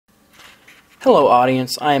Hello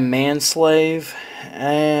audience, I am Manslave,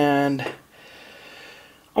 and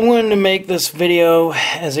I'm going to make this video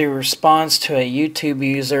as a response to a YouTube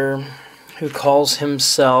user who calls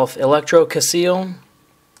himself Electrocaseal.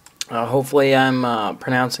 Hopefully I'm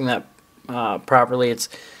pronouncing that properly. It's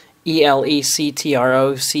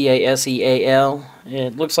Electrocaseal.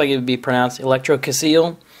 It looks like it would be pronounced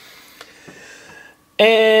Electrocaseal.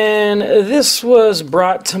 And this was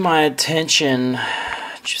brought to my attention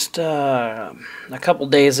just a couple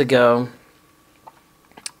days ago,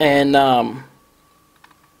 and of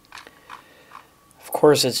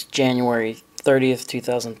course it's January 30th,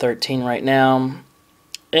 2013 right now,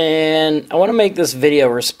 and I want to make this video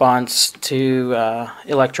response to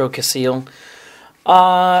Electrocaseal.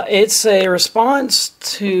 It's a response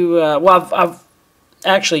to, well, I've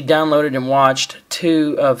actually downloaded and watched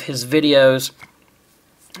two of his videos.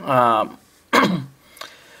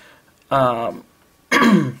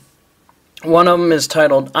 One of them is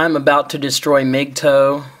titled, "I'm About to Destroy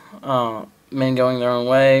MGTOW," Men Going Their Own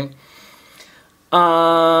Way.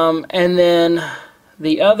 And then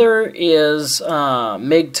the other is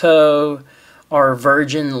MGTOW are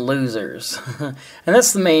virgin losers. And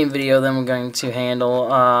that's the main video that I'm going to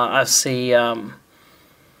handle. I see, I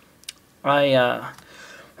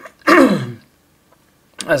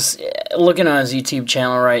was looking on his YouTube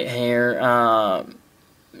channel right here,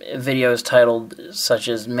 videos titled such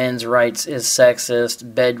as "Men's Rights is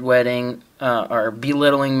Sexist," "Bedwetting," or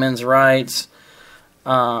 "Belittling Men's Rights,"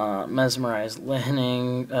 "Mesmerized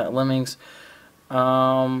Lemmings,"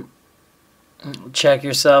 "Check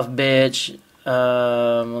Yourself, Bitch,"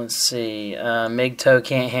 let's see, "MGTOW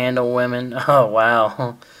Can't Handle Women." Oh,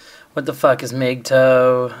 wow. What the fuck is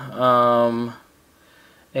MGTOW?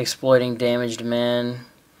 "Exploiting Damaged Men."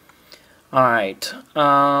 Alright,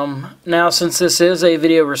 now since this is a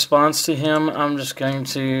video response to him, I'm just going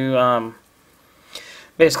to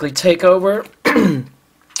basically take over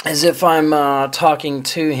as if I'm talking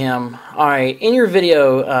to him. Alright, in your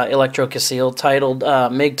video, Electrocaseal, titled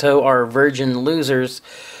 "MGTOW are Virgin Losers,"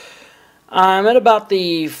 I'm at about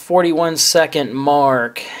the 41-second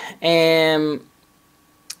mark, and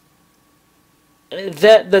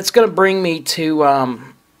that's going to bring me to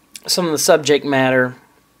some of the subject matter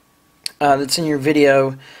that's in your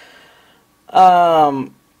video.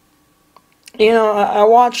 You know, I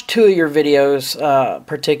watched two of your videos,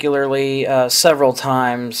 particularly several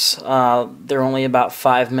times. They're only about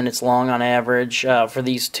 5 minutes long on average for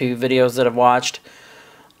these two videos that I've watched.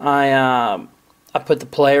 I put the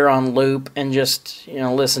player on loop and just, you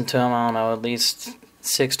know, listen to them, I don't know, at least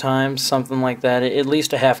 6 times, something like that, at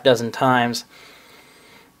least a half dozen times.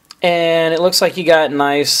 And it looks like you got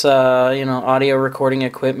nice, you know, audio recording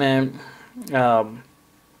equipment. The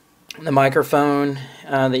microphone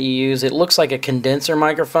that you use, it looks like a condenser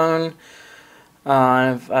microphone.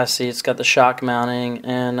 I see it's got the shock mounting,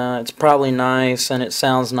 and it's probably nice, and it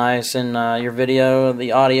sounds nice in your video.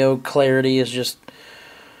 The audio clarity is just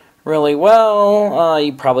really well.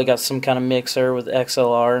 You probably got some kind of mixer with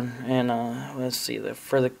XLR, and let's see,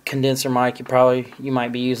 for the condenser mic, you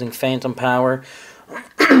might be using phantom power.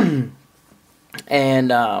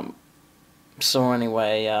 And so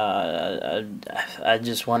anyway, I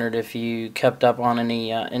just wondered if you kept up on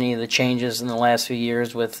any of the changes in the last few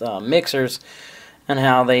years with mixers, and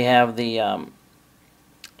how they have the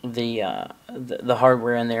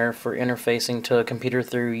hardware in there for interfacing to a computer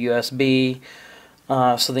through USB.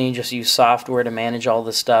 So then you just use software to manage all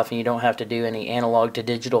this stuff, and you don't have to do any analog to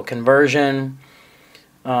digital conversion.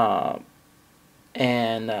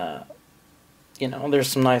 You know, there's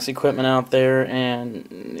some nice equipment out there, and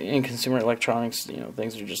in consumer electronics, you know,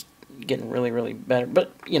 things are just getting really, really better,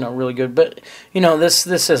 but, you know, really good. But, you know, this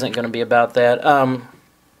isn't going to be about that.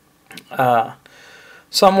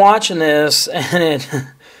 So I'm watching this, and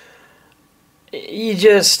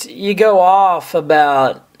you go off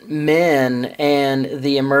about men and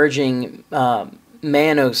the emerging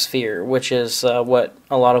manosphere, which is what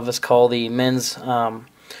a lot of us call the men's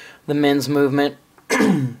movement.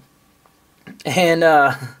 And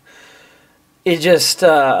it just,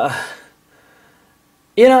 you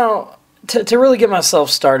know, to really get myself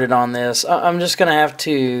started on this, I'm just going to have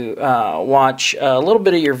to watch a little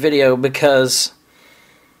bit of your video, because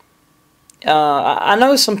I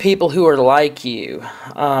know some people who are like you,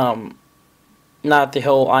 not the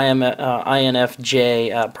whole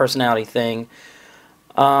INFJ personality thing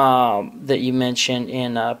that you mentioned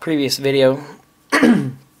in a previous video,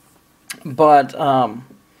 but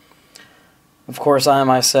of course, I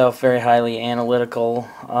myself very highly analytical,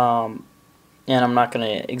 and I'm not going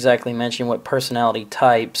to exactly mention what personality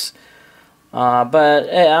types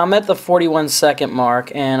But I'm at the 41-second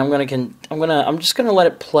mark, and I'm just gonna let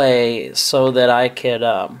it play so that I could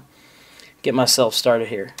get myself started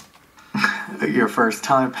here. Your first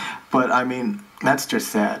time, but I mean that's just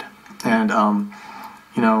sad, and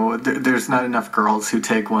you know, there's not enough girls who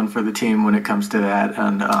take one for the team when it comes to that,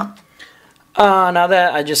 and now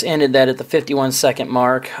that I just ended that at the 51-second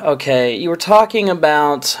mark. Okay, you were talking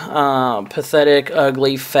about pathetic,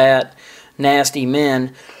 ugly, fat, nasty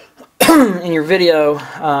men in your video,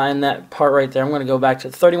 in that part right there. I'm going to go back to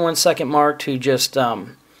the 31-second mark to just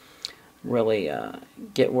really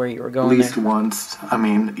get where you were going. At least there. once. I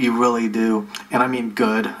mean, you really do. And I mean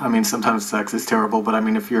good. I mean, sometimes sex is terrible, but I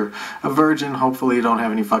mean, if you're a virgin, hopefully you don't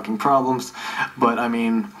have any fucking problems. But I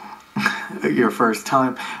mean, your first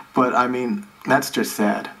time. But I mean, that's just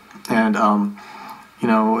sad. And, you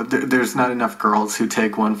know, there's not enough girls who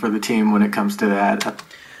take one for the team when it comes to that.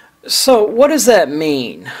 So, what does that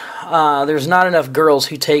mean? There's not enough girls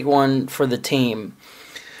who take one for the team.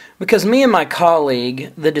 Because me and my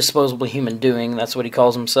colleague, the disposable human doing, that's what he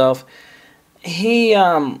calls himself, he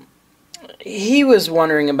was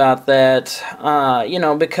wondering about that, you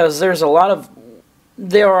know, because there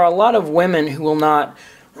are a lot of women who will not,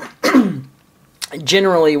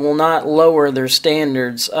 generally will not lower their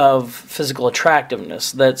standards of physical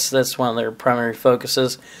attractiveness. That's one of their primary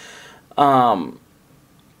focuses.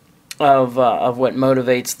 Of what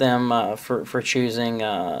motivates them for choosing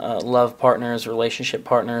love partners, relationship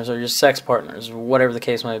partners, or just sex partners, whatever the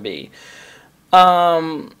case may be.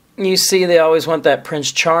 You see, they always want that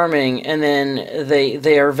Prince Charming, and then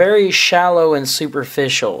they are very shallow and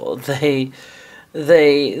superficial. They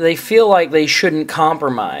feel like they shouldn't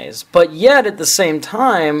compromise, but yet at the same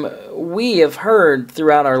time, we have heard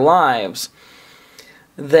throughout our lives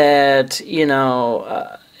that, you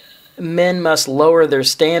know, men must lower their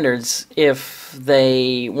standards if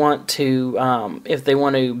they want to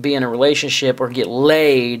be in a relationship or get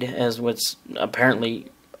laid, as what's apparently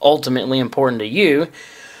ultimately important to you.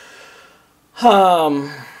 So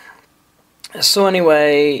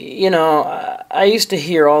anyway, you know, I used to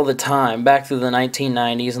hear all the time back through the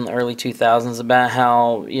 1990s and the early 2000s about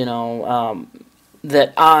how, you know,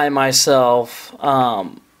 that I myself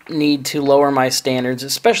need to lower my standards,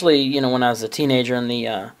 especially, you know, when I was a teenager in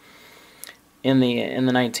the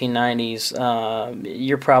 1990s.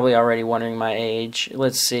 You're probably already wondering my age.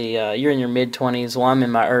 Let's see, you're in your mid-20s. Well, I'm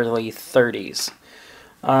in my early 30s.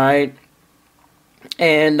 All right.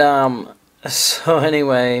 And so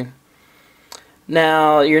anyway,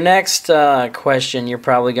 now your next question you're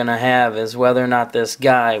probably going to have is whether or not this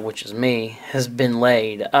guy, which is me, has been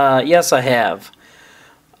laid. Yes, I have.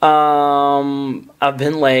 I've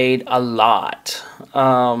been laid a lot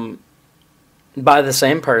by the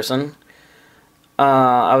same person.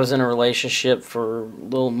 I was in a relationship for a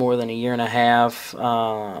little more than a year and a half,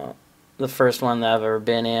 the first one that I've ever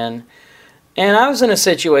been in. And I was in a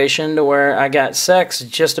situation to where I got sex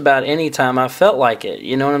just about any time I felt like it.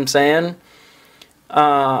 You know what I'm saying?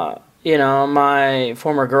 You know, my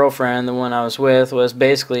former girlfriend, the one I was with, was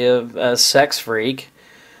basically a sex freak.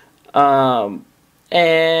 And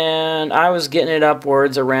I was getting it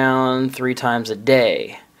upwards around 3 times a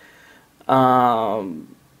day.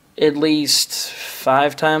 At least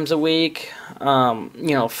 5 times a week. You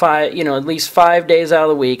know, at least 5 days out of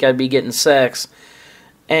the week I'd be getting sex.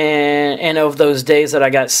 And of those days that I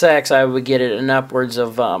got sex, I would get it in upwards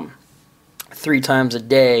of 3 times a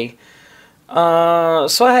day. So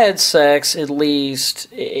I had sex at least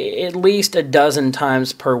a dozen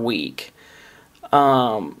times per week.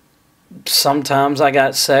 Sometimes I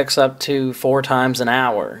got sex up to 4 times an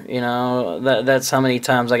hour. You know, that's how many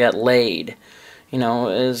times I got laid. You know,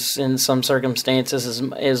 is in some circumstances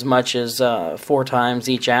as much as 4 times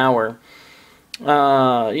each hour.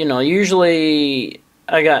 You know, usually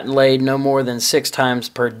I got laid no more than 6 times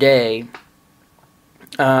per day.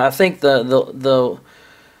 I think the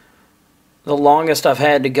longest I've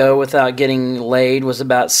had to go without getting laid was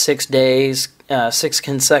about 6 days, 6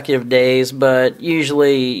 consecutive days. But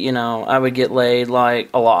usually, you know, I would get laid like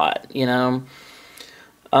a lot. You know.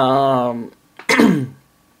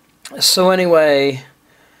 So anyway,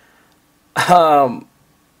 you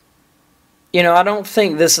know, I don't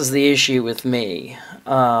think this is the issue with me.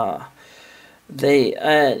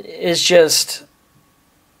 It's just,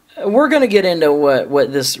 we're going to get into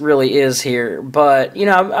what this really is here, but, you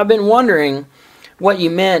know, I've been wondering what you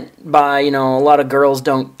meant by, you know, a lot of girls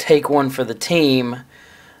don't take one for the team.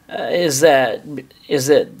 Is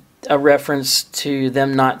it a reference to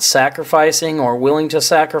them not sacrificing or willing to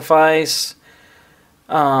sacrifice?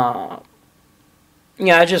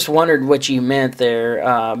 Yeah, I just wondered what you meant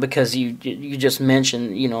there, because you just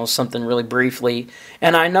mentioned, something really briefly,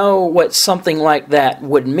 and I know what something like that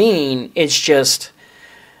would mean. It's just,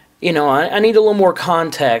 I need a little more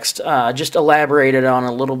context, just elaborate it on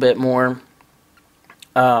a little bit more,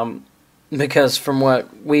 because from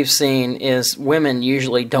what we've seen is women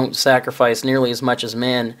usually don't sacrifice nearly as much as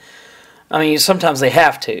men. I mean, sometimes they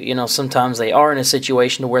have to, sometimes they are in a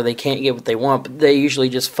situation where they can't get what they want, but they usually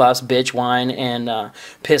just fuss, bitch, whine, and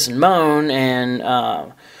piss and moan, and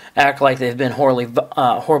act like they've been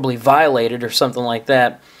horribly violated or something like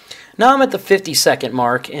that. Now I'm at the 50-second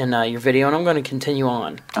mark in your video, and I'm going to continue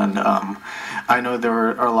on. And I know there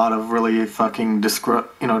are a lot of really fucking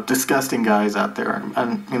disgusting guys out there,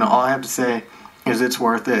 and all I have to say is it's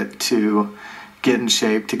worth it to get in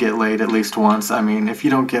shape, to get laid at least once. I mean, if you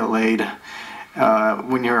don't get laid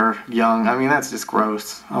when you're young, I mean, that's just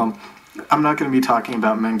gross. I'm not going to be talking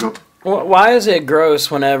about men go... Why is it gross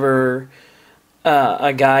whenever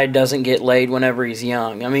a guy doesn't get laid whenever he's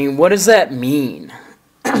young? I mean, what does that mean?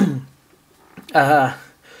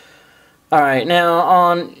 Alright, now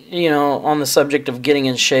on the subject of getting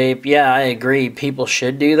in shape, yeah, I agree. People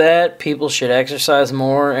should do that. People should exercise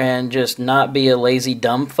more and just not be a lazy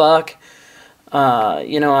dumb fuck.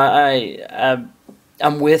 I'm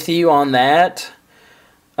with you on that.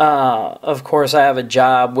 Of course, I have a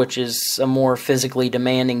job which is a more physically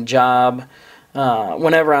demanding job.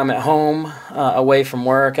 Whenever I'm at home, away from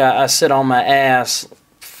work, I sit on my ass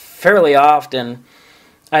fairly often.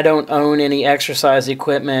 I don't own any exercise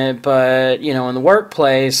equipment, but, in the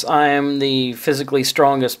workplace, I am the physically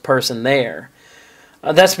strongest person there.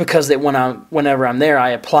 That's because whenever I'm there, I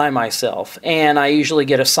apply myself, and I usually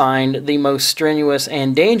get assigned the most strenuous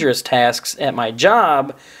and dangerous tasks at my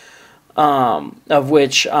job, of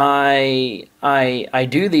which I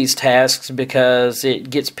do these tasks because it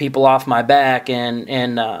gets people off my back and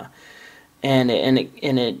it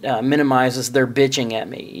minimizes their bitching at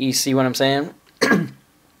me. You see what I'm saying?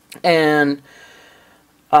 And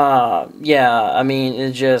yeah, I mean,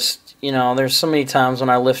 it just. There's so many times when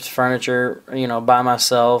I lift furniture, by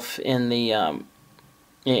myself in the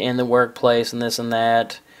workplace and this and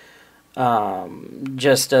that.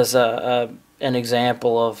 Just as an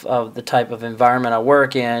example of the type of environment I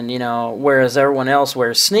work in, whereas everyone else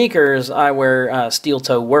wears sneakers, I wear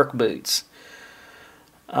steel-toe work boots.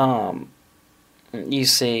 You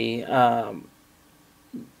see,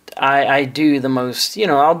 I do the most,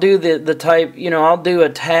 I'll do the type, I'll do a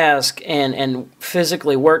task and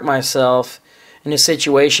physically work myself in a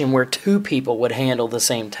situation where two people would handle the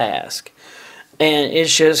same task. And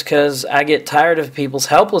it's just because I get tired of people's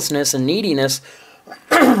helplessness and neediness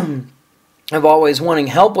of always wanting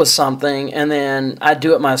help with something, and then I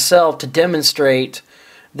do it myself to demonstrate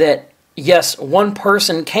that, yes, one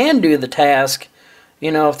person can do the task,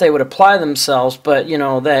 if they would apply themselves, but,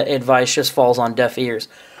 that advice just falls on deaf ears.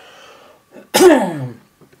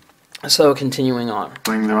 So, continuing on.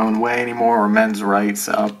 Going their own way anymore, or men's rights,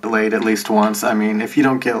 laid at least once. I mean, if you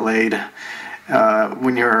don't get laid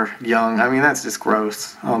when you're young, I mean, that's just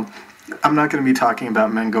gross. I'm not going to be talking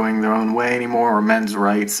about men going their own way anymore, or men's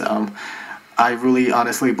rights. I really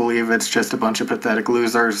honestly believe it's just a bunch of pathetic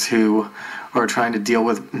losers who are trying to deal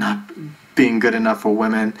with not being good enough for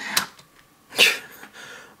women.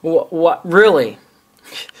 What? Really?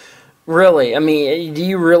 Really? I mean, do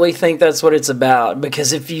you really think that's what it's about?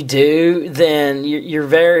 Because if you do, then you're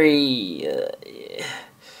very...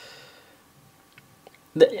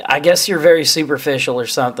 I guess you're very superficial or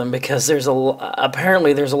something, because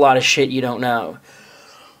apparently there's a lot of shit you don't know.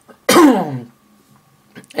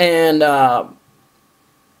 And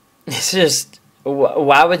it's just...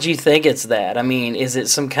 Why would you think it's that? I mean, is it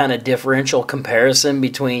some kind of differential comparison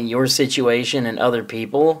between your situation and other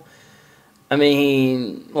people? I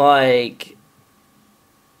mean, like,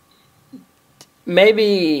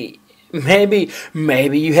 maybe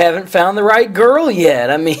you haven't found the right girl yet.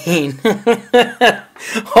 I mean,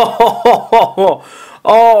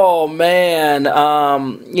 oh man,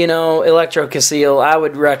 Electrocaseal, I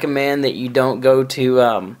would recommend that you don't go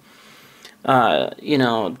to,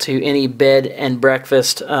 to any bed and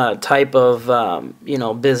breakfast type of,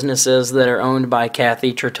 businesses that are owned by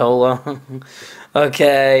Kathy Trottola.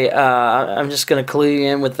 Okay, I'm just going to clue you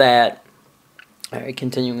in with that. Alright,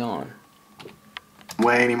 continuing on.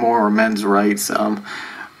 Way anymore, or men's rights.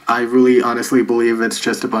 I really honestly believe it's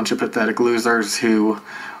just a bunch of pathetic losers who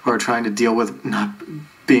are trying to deal with not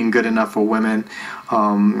being good enough for women.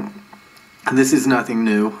 This is nothing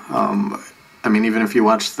new. I mean, even if you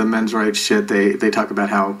watch the men's rights shit, they talk about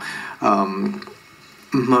how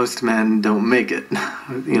most men don't make it,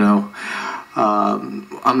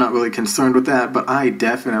 I'm not really concerned with that, but I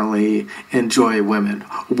definitely enjoy women.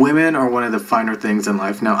 Women are one of the finer things in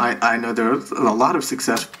life. Now, I know there's a lot of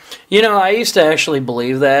success. You know, I used to actually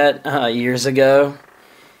believe that years ago.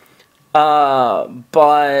 But,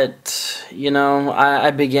 you know,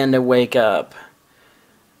 I began to wake up.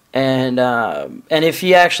 And if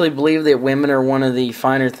you actually believe that women are one of the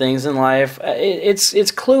finer things in life, it's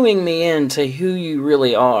cluing me into who you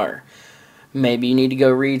really are. Maybe you need to go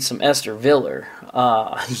read some Esther Viller.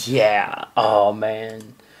 Yeah. Oh,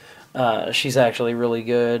 man. She's actually really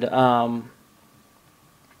good.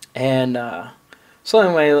 So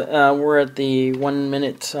anyway, we're at the 1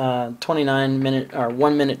 minute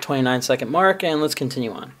 29 second mark, and let's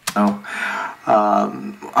continue on.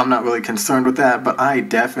 I'm not really concerned with that, but I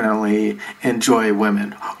definitely enjoy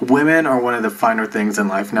women. Women are one of the finer things in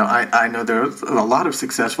life. Now, I know there's a lot of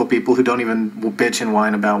successful people who don't even bitch and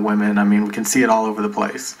whine about women. I mean, we can see it all over the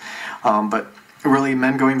place. But really,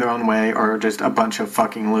 men going their own way are just a bunch of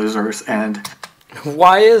fucking losers. And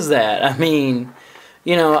why is that? I mean,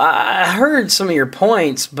 you know, I heard some of your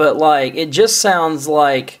points, but, like, it just sounds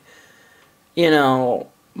like, you know,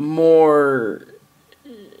 more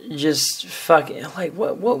just fucking, like,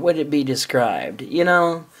 what would it be described? You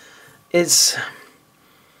know, it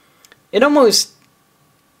almost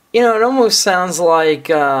sounds like,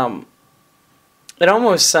 the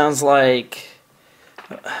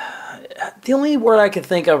only word I could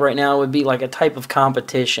think of right now would be like a type of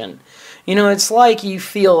competition. You know, it's like you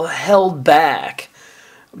feel held back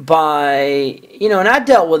by, you know, and I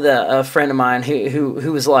dealt with a friend of mine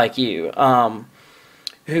who was like you,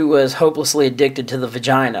 who was hopelessly addicted to the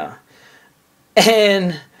vagina.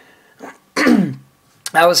 And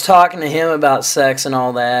I was talking to him about sex and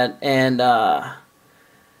all that, and,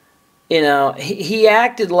 you know, he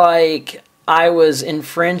acted like I was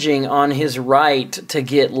infringing on his right to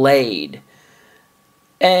get laid.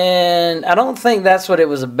 And I don't think that's what it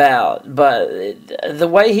was about, but the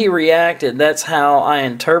way he reacted, that's how I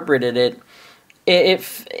interpreted it.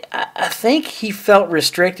 I think he felt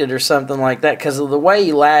restricted or something like that because of the way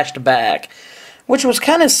he lashed back, which was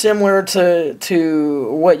kind of similar to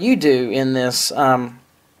what you do in this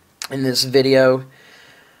video.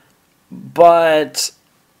 But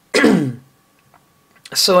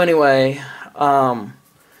so anyway,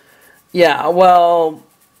 yeah, well,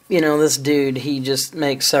 you know, this dude, he just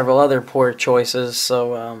makes several other poor choices.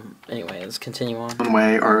 So anyway, let's continue on. One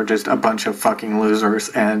way are just a bunch of fucking losers,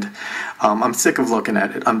 and I'm sick of looking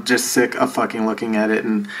at it. I'm just sick of fucking looking at it.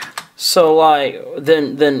 And so, like,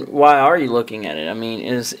 then why are you looking at it? I mean,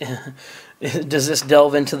 does this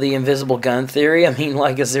delve into the invisible gun theory? I mean,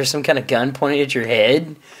 like, is there some kind of gun pointed at your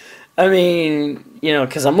head? I mean, you know,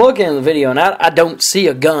 because I'm looking at the video and I don't see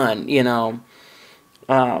a gun, you know.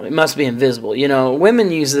 It must be invisible. You know,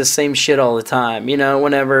 women use this same shit all the time, you know,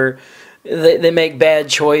 whenever they make bad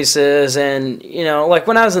choices. And, you know, like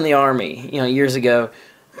when I was in the Army, you know, years ago,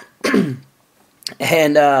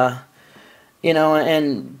 and, you know,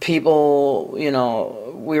 and people, you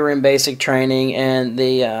know, we were in basic training, and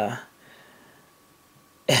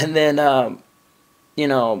then, you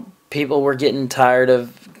know, people were getting tired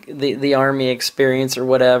of the Army experience or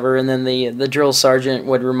whatever, and then the drill sergeant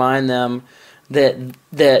would remind them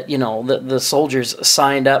that you know, the soldiers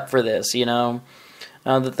signed up for this, you know,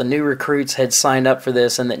 that the new recruits had signed up for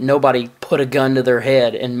this, and that nobody put a gun to their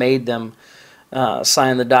head and made them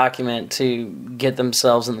sign the document to get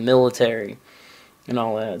themselves in the military and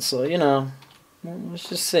all that. So, you know, let's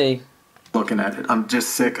just see. Looking at it, I'm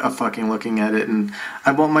just sick of fucking looking at it, and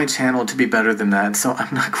I want my channel to be better than that, so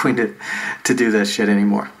I'm not going to do that shit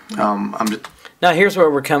anymore. I'm just... Now here's where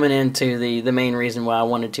we're coming into the main reason why I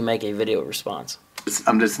wanted to make a video response.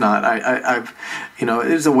 I'm just not. I've, you know,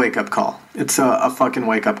 it's a wake-up call. It's a fucking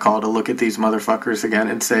wake-up call to look at these motherfuckers again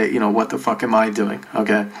and say, you know, what the fuck am I doing?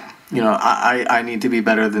 Okay, you know, I need to be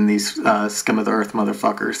better than these scum of the earth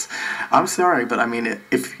motherfuckers. I'm sorry, but I mean,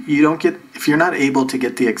 if you're not able to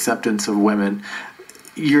get the acceptance of women,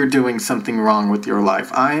 you're doing something wrong with your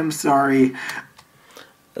life. I am sorry.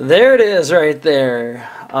 There it is, right there.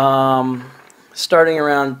 Starting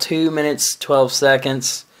around 2 minutes 12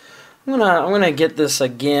 seconds. I'm gonna get this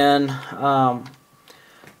again. I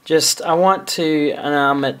want to, and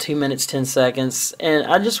I'm at 2 minutes 10 seconds, and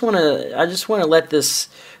I just want to let this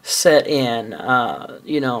set in,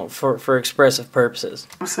 you know, for expressive purposes.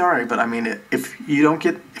 I'm sorry, but I mean, if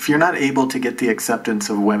you're not able to get the acceptance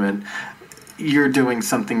of women, you're doing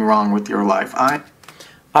something wrong with your life.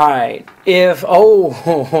 Alright, if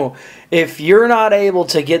you're not able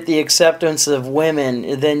to get the acceptance of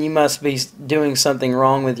women, then you must be doing something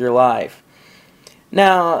wrong with your life.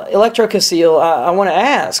 Now, Electrocaseal, I want to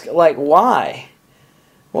ask, like, why?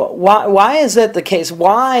 Why is that the case?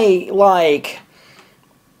 Why, like,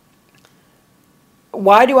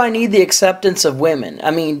 why do I need the acceptance of women?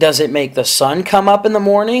 I mean, does it make the sun come up in the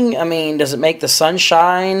morning? I mean, does it make the sun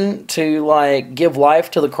shine to, like, give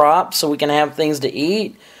life to the crops so we can have things to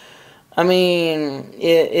eat? I mean,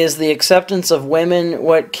 is the acceptance of women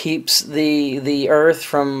what keeps the earth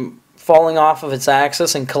from falling off of its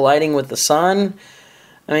axis and colliding with the sun?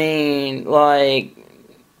 I mean, like,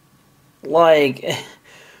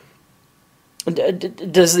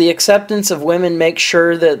 does the acceptance of women make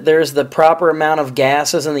sure that there's the proper amount of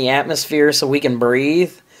gases in the atmosphere so we can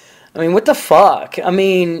breathe? I mean, what the fuck? I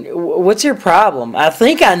mean, what's your problem? I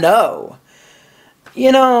think I know.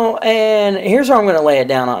 You know, and here's where I'm going to lay it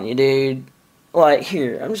down on you, dude. Like,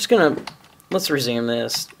 here, I'm just going to... Let's resume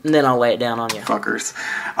this, and then I'll lay it down on you. Fuckers.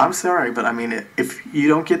 I'm sorry, but I mean, if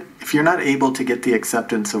you're not able to get the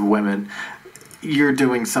acceptance of women, you're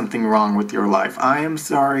doing something wrong with your life. I am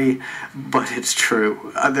sorry, but it's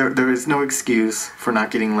true. There is no excuse for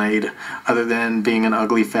not getting laid other than being an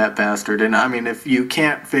ugly fat bastard. And I mean, if you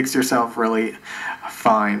can't fix yourself, really,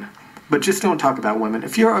 fine. But just don't talk about women.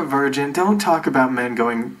 If you're a virgin, don't talk about men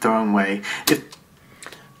going their own way.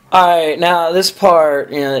 Alright, now this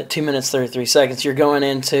part, you know, 2 minutes 33 seconds, you're going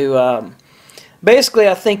into, basically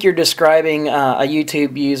I think you're describing a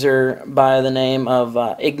YouTube user by the name of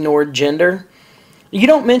Ignored Gender. You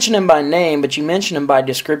don't mention him by name, but you mention him by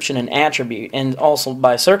description and attribute, and also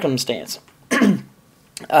by circumstance.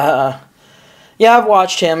 Yeah, I've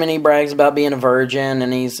watched him, and he brags about being a virgin,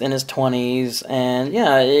 and he's in his 20s, and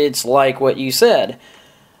yeah, it's like what you said.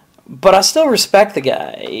 But I still respect the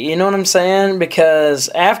guy, you know what I'm saying? Because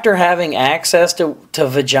after having access to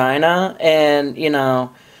vagina and, you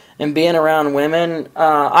know, and being around women,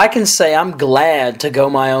 I can say I'm glad to go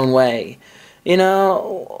my own way. You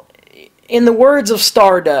know, in the words of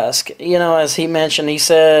Stardust, you know, as he mentioned, he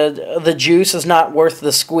said, the juice is not worth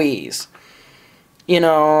the squeeze. You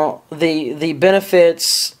know, the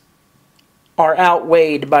benefits are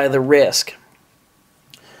outweighed by the risk.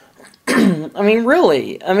 I mean,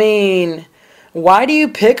 really. I mean, why do you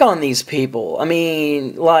pick on these people? I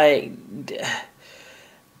mean, like,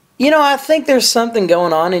 you know, I think there's something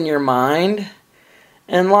going on in your mind.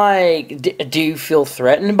 And, like, do you feel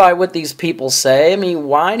threatened by what these people say? I mean,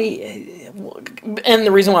 why do you... And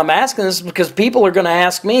the reason why I'm asking this is because people are going to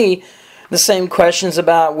ask me the same questions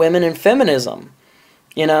about women and feminism.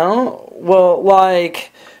 You know? Well,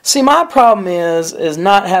 like... See, my problem is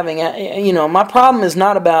not having... You know, my problem is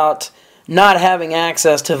not about not having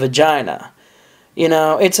access to vagina. You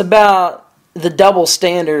know, it's about the double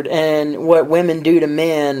standard and what women do to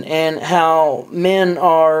men and how men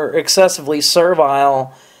are excessively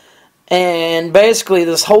servile and basically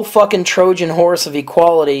this whole fucking Trojan horse of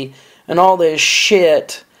equality and all this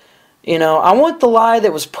shit. You know, I want the lie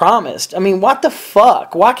that was promised. I mean, what the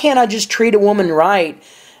fuck? Why can't I just treat a woman right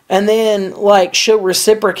and then, like, she'll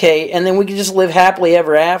reciprocate and then we can just live happily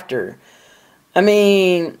ever after? I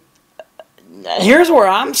mean... Here's where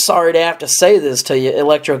I'm sorry to have to say this to you,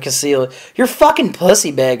 Electrocaseal. You're fucking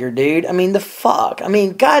pussy beggar, dude. I mean, the fuck. I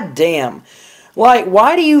mean, goddamn. Like,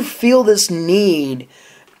 why do you feel this need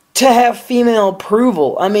to have female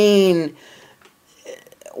approval? I mean,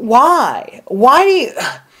 why? Why do you...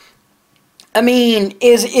 I mean,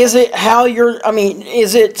 is it how you're... I mean,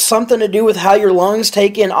 is it something to do with how your lungs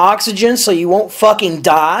take in oxygen so you won't fucking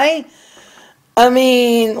die? I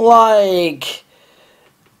mean, like...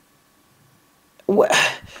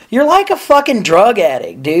 You're like a fucking drug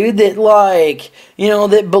addict, dude, that, like, you know,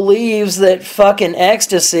 that believes that fucking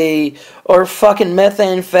ecstasy or fucking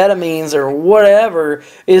methamphetamines or whatever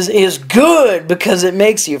is good because it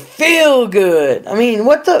makes you feel good. I mean,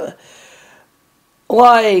 what the...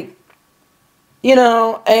 Like, you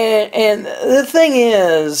know, and the thing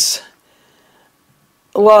is,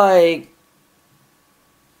 like,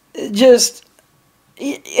 just...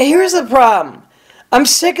 Here's the problem. I'm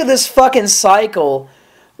sick of this fucking cycle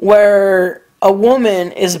where a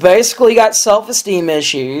woman is basically got self-esteem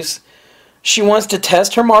issues. She wants to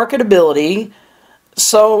test her marketability,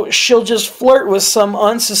 so she'll just flirt with some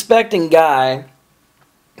unsuspecting guy.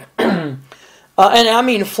 And I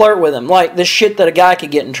mean flirt with him, like the shit that a guy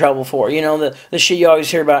could get in trouble for. You know, the shit you always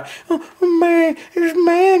hear about. Oh, man, this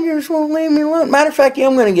man just won't leave me alone. Matter of fact, yeah,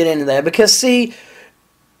 I'm going to get into that because, see...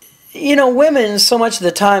 You know, women, so much of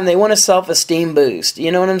the time, they want a self-esteem boost. You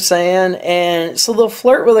know what I'm saying? And so they'll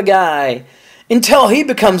flirt with a guy until he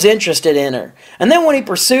becomes interested in her. And then when he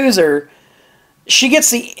pursues her, she gets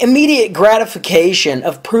the immediate gratification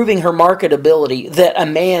of proving her marketability that a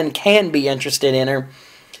man can be interested in her.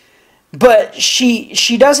 But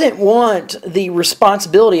she doesn't want the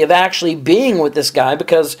responsibility of actually being with this guy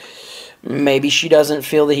because maybe she doesn't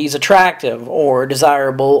feel that he's attractive or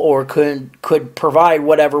desirable or could provide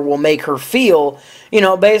whatever will make her feel.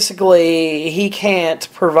 Basically, he can't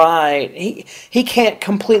provide. He can't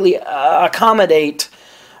completely accommodate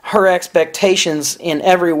her expectations in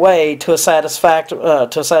every way to a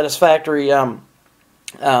satisfactory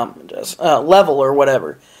level or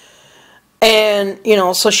whatever. And,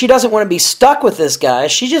 so she doesn't want to be stuck with this guy.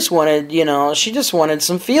 She just wanted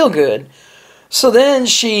some feel good. So then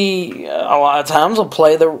she, a lot of times, will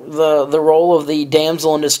play the role of the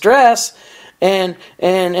damsel in distress and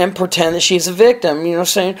pretend that she's a victim,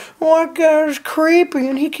 saying, "Oh, that guy's creepy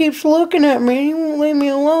and he keeps looking at me and he won't leave me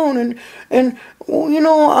alone. And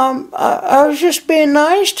I was just being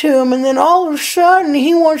nice to him, and then all of a sudden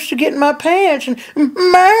he wants to get in my pants and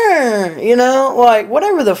like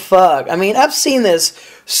whatever the fuck." I mean, I've seen this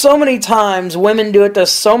so many times. Women do it to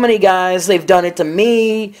so many guys. They've done it to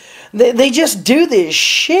me. They just do this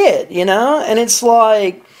shit, and it's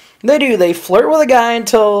like they flirt with a guy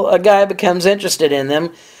until a guy becomes interested in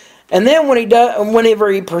them. And then whenever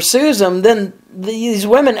he pursues them, then these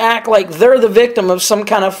women act like they're the victim of some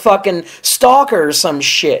kind of fucking stalker or some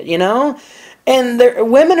shit, And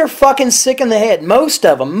women are fucking sick in the head. Most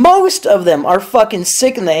of them are fucking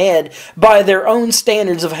sick in the head by their own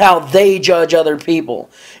standards of how they judge other people.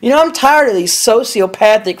 I'm tired of these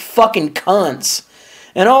sociopathic fucking cunts.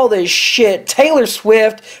 And all this shit. Taylor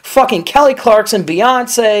Swift, fucking Kelly Clarkson,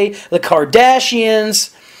 Beyonce, the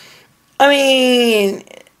Kardashians. I mean,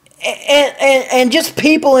 and just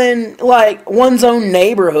people in like one's own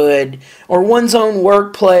neighborhood or one's own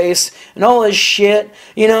workplace and all this shit.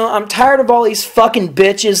 I'm tired of all these fucking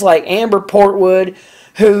bitches like Amber Portwood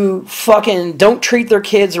who fucking don't treat their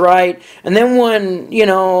kids right. And then when,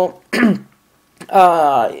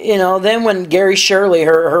 then when Gary Shirley,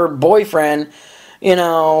 her boyfriend,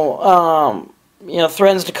 threatens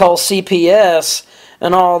to call CPS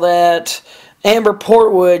and all that, Amber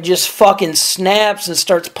Portwood just fucking snaps and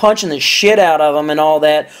starts punching the shit out of him and all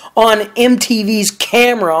that on MTV's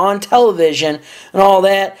camera, on television and all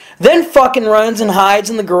that. Then fucking runs and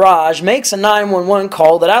hides in the garage, makes a 911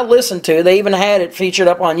 call that I listened to. They even had it featured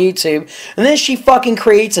up on YouTube. And then she fucking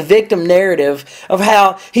creates a victim narrative of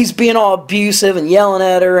how he's being all abusive and yelling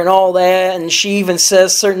at her and all that. And she even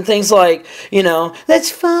says certain things like,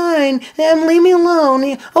 "That's fine, leave me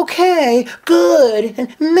alone, okay, good,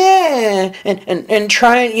 and meh." And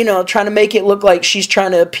trying to make it look like she's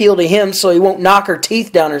trying to appeal to him so he won't knock her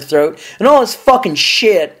teeth down her throat and all this fucking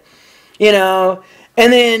shit, And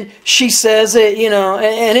then she says it,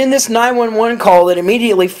 and in this 911 call that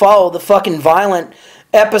immediately followed the fucking violent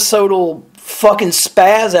episodal fucking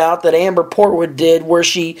spaz out that Amber Portwood did, where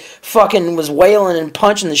she fucking was wailing and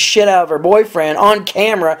punching the shit out of her boyfriend on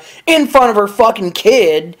camera in front of her fucking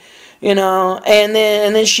kid. And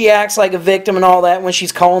then she acts like a victim and all that when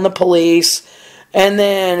she's calling the police. And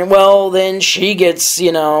then, then she gets,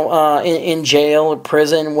 in jail or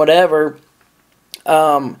prison, whatever,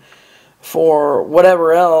 for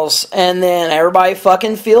whatever else. And then everybody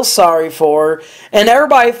fucking feels sorry for her. And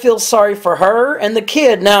everybody feels sorry for her and the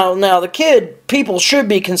kid. Now the kid, people should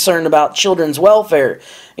be concerned about children's welfare.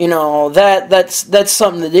 That's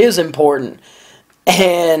something that is important.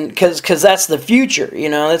 And because that's the future,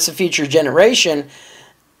 that's the future generation.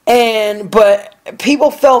 But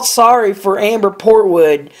people felt sorry for Amber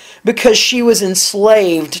Portwood because she was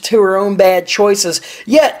enslaved to her own bad choices.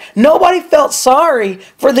 Yet nobody felt sorry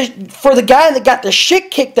for the guy that got the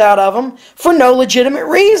shit kicked out of him for no legitimate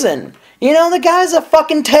reason. The guy's a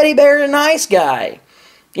fucking teddy bear and a nice guy.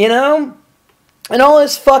 And all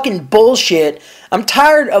this fucking bullshit. I'm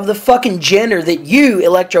tired of the fucking gender that you,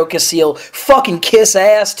 Electrocaseal, fucking kiss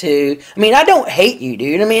ass to. I mean, I don't hate you,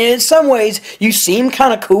 dude. I mean, in some ways, you seem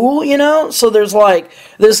kind of cool, So there's, like,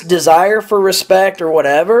 this desire for respect or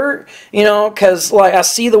whatever, Because, like, I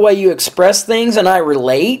see the way you express things and I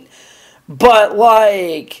relate. But,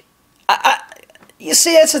 like, you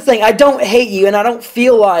see, that's the thing. I don't hate you and I don't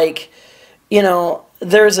feel like,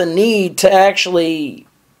 there's a need to actually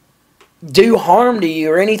do harm to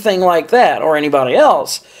you or anything like that or anybody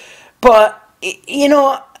else. But,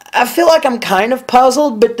 I feel like I'm kind of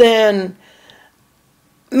puzzled, but then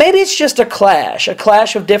maybe it's just a clash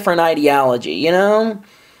of different ideology, And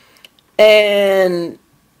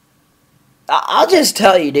I'll just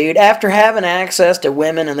tell you, dude, after having access to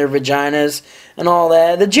women and their vaginas and all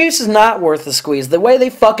that, the juice is not worth the squeeze. The way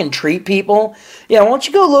they fucking treat people, why don't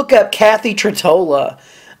you go look up Kathy Tretola?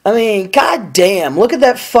 I mean, goddamn! Look at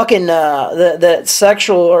that fucking that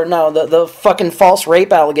sexual the fucking false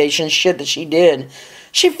rape allegation shit that she did.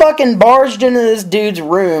 She fucking barged into this dude's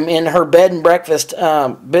room in her bed and breakfast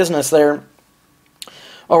business there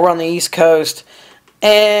over on the East Coast.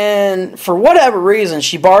 And for whatever reason,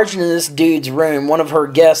 she barged into this dude's room, one of her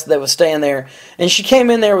guests that was staying there. And she came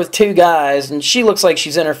in there with two guys, and she looks like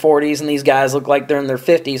she's in her 40s, and these guys look like they're in their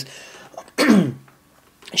 50s.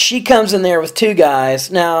 She comes in there with two guys.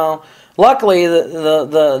 Now, luckily,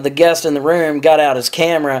 the guest in the room got out his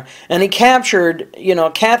camera, and he captured,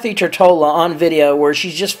 Kathy Tortola on video where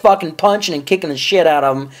she's just fucking punching and kicking the shit out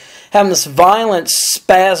of him, having this violent,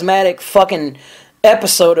 spasmodic fucking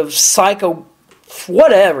episode of psycho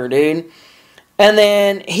whatever, dude. And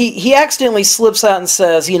then he accidentally slips out and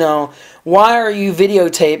says, why are you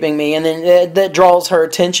videotaping me? And then that draws her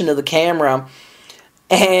attention to the camera.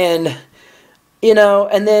 And, and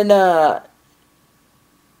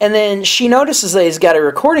then she notices that he's got a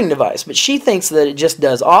recording device, but she thinks that it just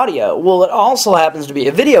does audio. Well, it also happens to be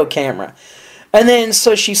a video camera. And then,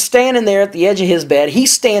 so she's standing there at the edge of his bed.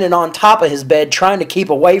 He's standing on top of his bed trying to keep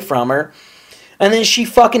away from her. And then she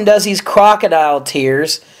fucking does these crocodile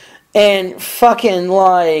tears and fucking,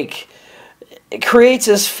 creates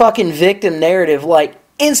this fucking victim narrative,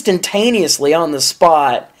 instantaneously on the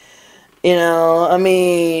spot.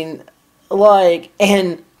 And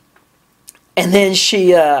then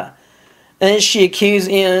she accuses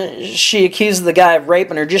the guy of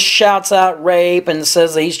raping her, just shouts out rape and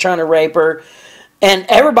says that he's trying to rape her. And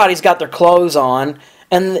everybody's got their clothes on.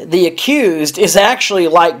 And the accused is actually,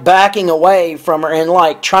 backing away from her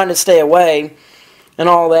and, trying to stay away and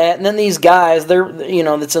all that. And then these guys, they're,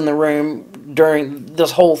 that's in the room during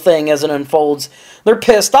this whole thing as it unfolds, they're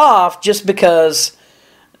pissed off just because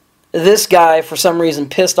this guy, for some reason,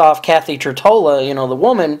 pissed off Kathy Tortola, the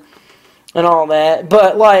woman, and all that.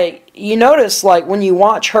 But, you notice, when you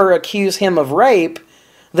watch her accuse him of rape,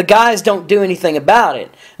 the guys don't do anything about it.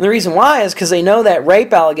 And the reason why is because they know that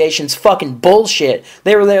rape allegation's fucking bullshit.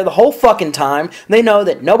 They were there the whole fucking time. They know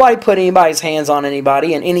that nobody put anybody's hands on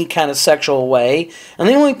anybody in any kind of sexual way. And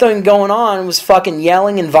the only thing going on was fucking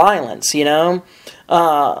yelling and violence, by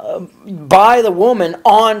the woman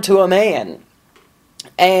onto a man.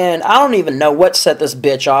 And I don't even know what set this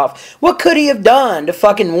bitch off. What could he have done to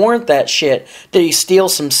fucking warrant that shit? Did he steal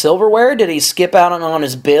some silverware? Did he skip out on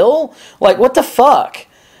his bill? What the fuck?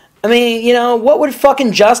 I mean, what would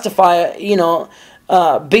fucking justify,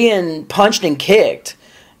 being punched and kicked,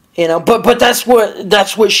 but that's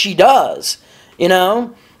what she does,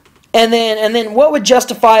 And then what would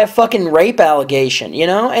justify a fucking rape allegation,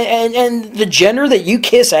 And the gender that you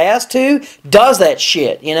kiss ass to does that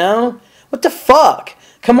shit, What the fuck?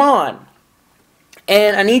 Come on.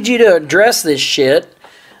 And I need you to address this shit.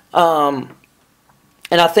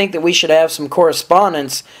 And I think that we should have some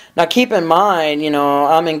correspondence. Now, keep in mind,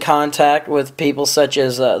 I'm in contact with people such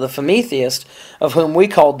as the Femetheist, of whom we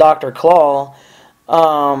call Dr. Claw.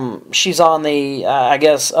 She's on the,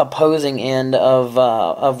 opposing end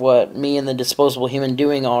of what me and the Disposable Human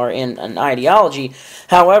Doing are in an ideology.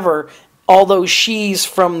 However, although she's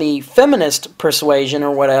from the feminist persuasion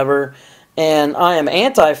or whatever, and I am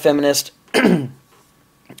anti-feminist,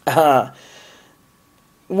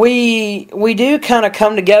 we do kind of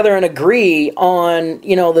come together and agree on,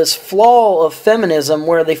 this flaw of feminism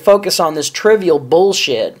where they focus on this trivial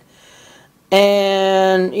bullshit.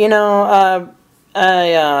 And, one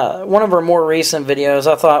of her more recent videos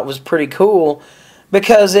I thought was pretty cool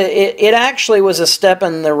because it actually was a step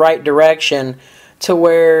in the right direction to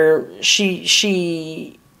where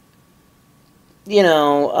she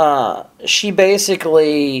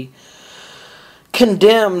basically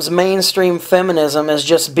condemns mainstream feminism as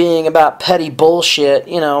just being about petty bullshit,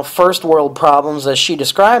 first world problems as she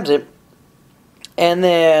describes it. And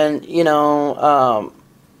then,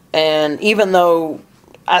 and even though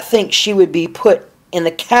I think she would be put in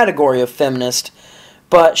the category of feminist,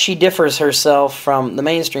 but she differs herself from the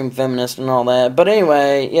mainstream feminist and all that. But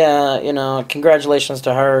anyway, yeah, congratulations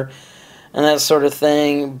to her and that sort of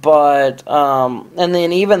thing. But, and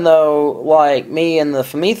then even though, me and the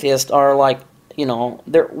Femetheist are,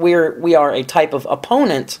 we are a type of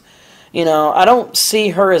opponent, I don't see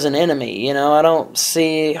her as an enemy, I don't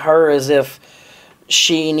see her as if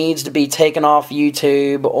she needs to be taken off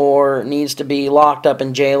YouTube or needs to be locked up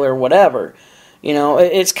in jail or whatever.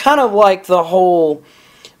 It's kind of like the whole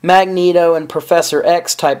Magneto and Professor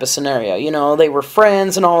X type of scenario. They were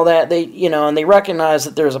friends and all that. And they recognize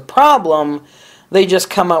that there's a problem. They just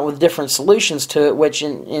come up with different solutions to it, which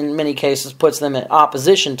in many cases puts them in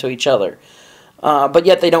opposition to each other. But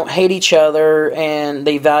yet they don't hate each other and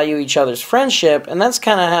they value each other's friendship. And that's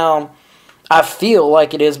kind of how I feel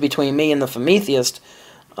like it is between me and the Femetheist.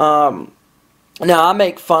 Now, I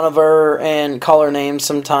make fun of her and call her names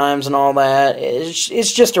sometimes and all that.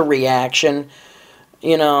 It's just a reaction,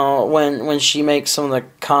 you know, when she makes some of the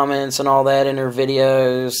comments and all that in her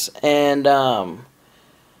videos. And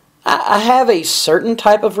I have a certain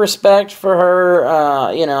type of respect for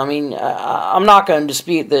her. You know, I mean, I'm not going to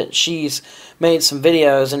dispute that she's made some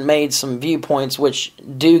videos and made some viewpoints which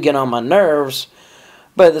do get on my nerves.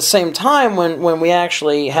 But at the same time, when we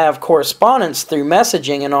actually have correspondence through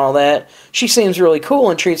messaging and all that, she seems really cool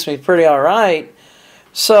and treats me pretty alright.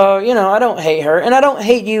 So, you know, I don't hate her. And I don't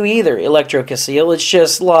hate you either, Electrocaseal. It's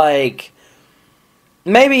just like,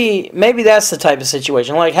 maybe that's the type of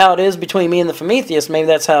situation. Like how it is between me and the Prometheus, maybe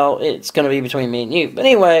that's how it's going to be between me and you. But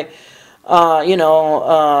anyway, we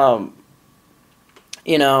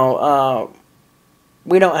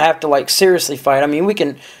don't have to, like, seriously fight. I mean, we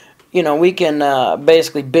can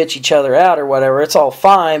basically bitch each other out or whatever. It's all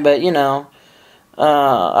fine, but, you know,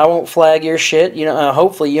 I won't flag your shit. You know,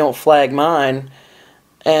 hopefully you don't flag mine.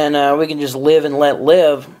 And we can just live and let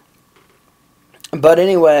live. But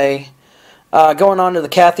anyway, going on to the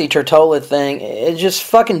Kathy Tortola thing, it's just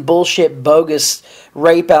fucking bullshit, bogus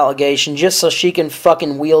rape allegation just so she can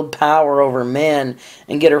fucking wield power over men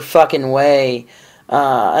and get her fucking way.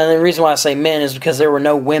 And the reason why I say men is because there were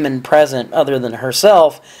no women present other than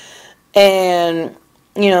herself. And,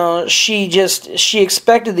 you know, she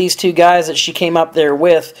expected these two guys that she came up there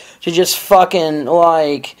with to just fucking,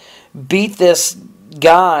 like, beat this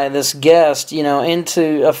guy, this guest, you know,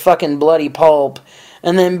 into a fucking bloody pulp.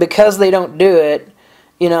 And then because they don't do it,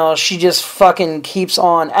 you know, she just fucking keeps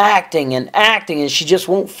on acting, and she just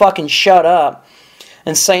won't fucking shut up.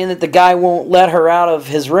 And saying that the guy won't let her out of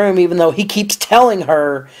his room, even though he keeps telling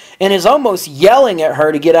her and is almost yelling at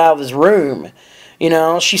her to get out of his room. You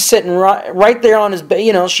know, she's sitting right there on his bed.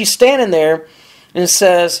 You know, she's standing there and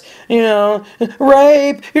says, you know,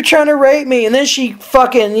 rape, you're trying to rape me. And then she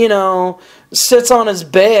fucking, you know, sits on his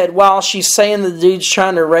bed while she's saying the dude's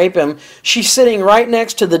trying to rape him. She's sitting right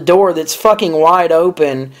next to the door that's fucking wide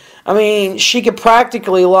open. I mean, she could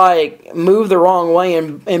practically, like, move the wrong way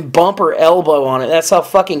and bump her elbow on it. That's how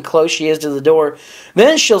fucking close she is to the door.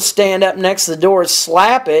 Then she'll stand up next to the door,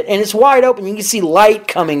 slap it, and it's wide open. You can see light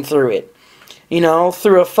coming through it, you know,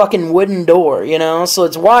 through a fucking wooden door, you know, so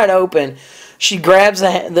it's wide open. She grabs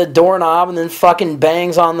the doorknob and then fucking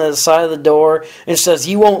bangs on the side of the door and says,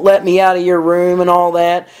 you won't let me out of your room and all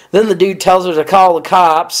that. Then the dude tells her to call the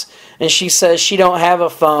cops, and she says she don't have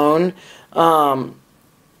a phone.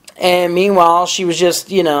 And meanwhile, she was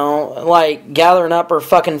just, you know, like, gathering up her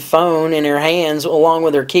fucking phone in her hands along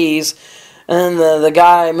with her keys. And then the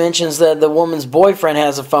guy mentions that the woman's boyfriend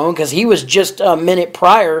has a phone because he was just a minute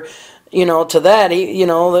prior, you know, to that. He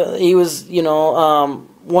was, you know,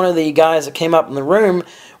 one of the guys that came up in the room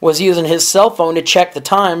was using his cell phone to check the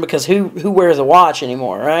time because who wears a watch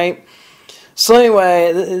anymore, right? So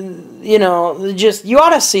anyway, you know, just, you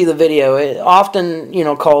ought to see the video. It often, you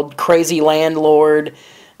know, called Crazy Landlord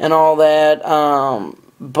and all that,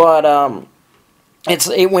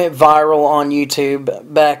 it went viral on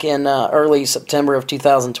YouTube back in early September of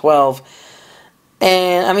 2012,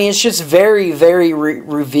 and I mean, it's just very, very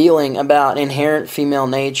revealing about inherent female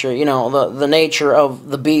nature, you know, the nature of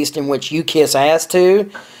the beast in which you kiss ass to,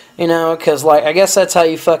 you know, because, like, I guess that's how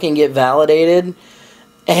you fucking get validated.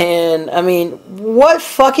 And I mean, what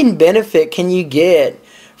fucking benefit can you get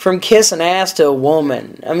from kissing ass to a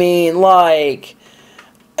woman? I mean, like,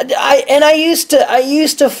 I used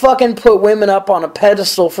to fucking put women up on a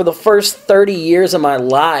pedestal for the first 30 years of my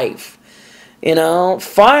life. You know,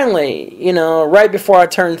 finally, you know, right before I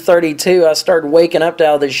turned 32, I started waking up to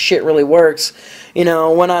how this shit really works. You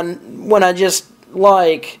know, when I just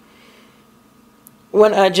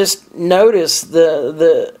noticed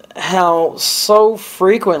the how so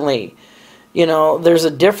frequently, you know, there's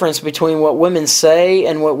a difference between what women say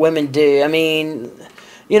and what women do. I mean,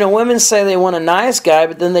 you know, women say they want a nice guy,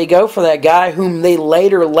 but then they go for that guy whom they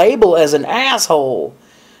later label as an asshole.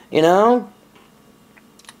 You know?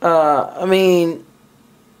 I mean,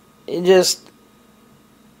 just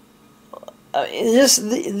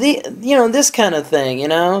you know, this kind of thing, you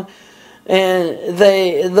know? And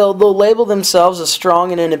they'll label themselves as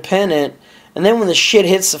strong and independent, and then when the shit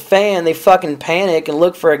hits the fan, they fucking panic and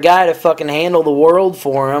look for a guy to fucking handle the world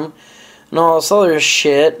for them and all this other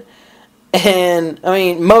shit. And, I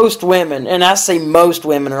mean, most women, and I say most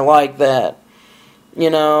women are like that. You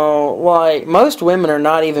know, like, most women are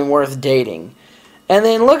not even worth dating. And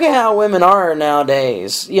then look at how women are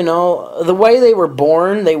nowadays. You know, the way they were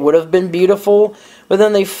born, they would have been beautiful, but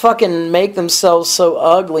then they fucking make themselves so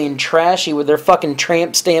ugly and trashy with their fucking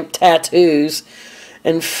tramp stamp tattoos.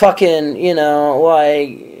 and fucking, you know,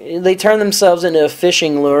 like, they turn themselves into a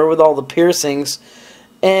fishing lure with all the piercings,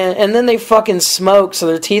 and then they fucking smoke, so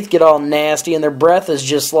their teeth get all nasty, and their breath is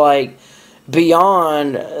just, like,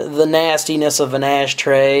 beyond the nastiness of an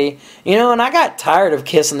ashtray, you know, and I got tired of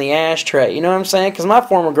kissing the ashtray, you know what I'm saying, because my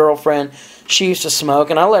former girlfriend, she used to smoke,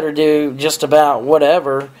 and I let her do just about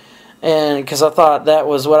whatever, and because I thought that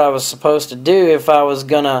was what I was supposed to do if I was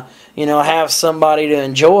gonna, you know, have somebody to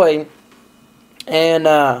enjoy. And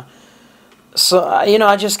so, you know,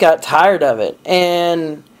 I just got tired of it.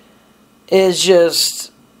 And it's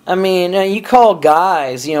just, I mean, you call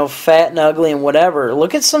guys, you know, fat and ugly and whatever.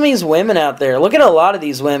 Look at some of these women out there. Look at a lot of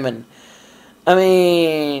these women. I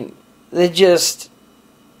mean, they just...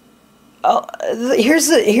 here's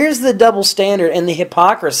the double standard and the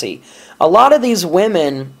hypocrisy. A lot of these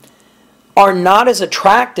women are not as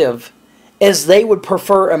attractive as they would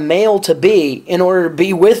prefer a male to be in order to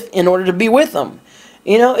be with them.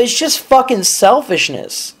 You know, it's just fucking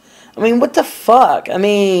selfishness. I mean, what the fuck? I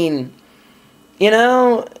mean, you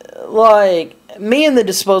know, like, me and the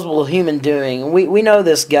Disposable Human Doing, we know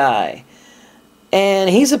this guy. And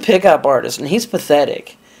he's a pickup artist, and he's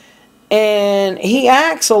pathetic. And he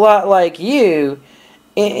acts a lot like you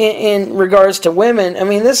in regards to women. I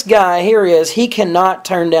mean, this guy, here he is, he cannot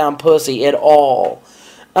turn down pussy at all.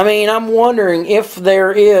 I mean, I'm wondering if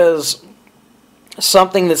there is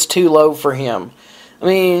something that's too low for him. I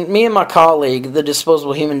mean, me and my colleague, the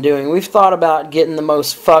Disposable Human Doing, we've thought about getting the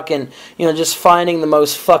most fucking, you know, just finding the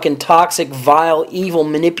most fucking toxic, vile, evil,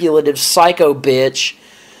 manipulative psycho bitch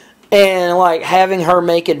and, like, having her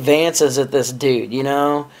make advances at this dude, you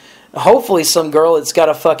know? Hopefully some girl that's got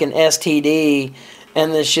a fucking STD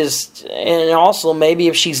and that's just, and also maybe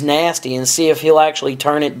if she's nasty and see if he'll actually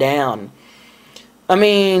turn it down. I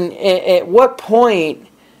mean, at what point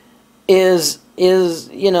is,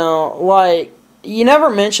 you know, like, you never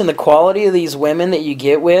mention the quality of these women that you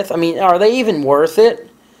get with. I mean, are they even worth it?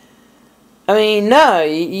 I mean, no,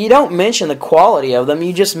 you don't mention the quality of them,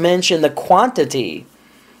 you just mention the quantity.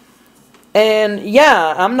 And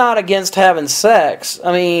yeah, I'm not against having sex.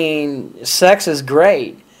 I mean, sex is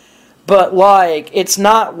great. But, like, it's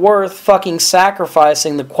not worth fucking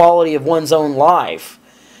sacrificing the quality of one's own life.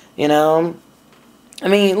 You know? I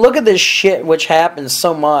mean, look at this shit which happens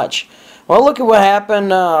so much. Well, look at what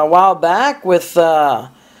happened a while back with at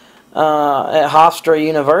Hofstra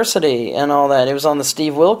University and all that. It was on the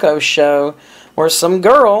Steve Wilkos show where some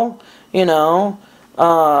girl, you know,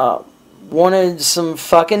 wanted some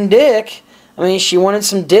fucking dick. I mean, she wanted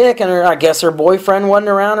some dick, and I guess her boyfriend wasn't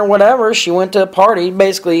around or whatever. She went to a party.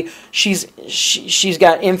 Basically, she's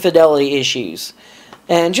got infidelity issues,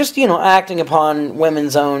 and just, you know, acting upon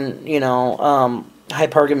women's own, you know,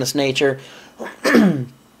 hypergamous nature.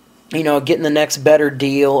 You know, getting the next better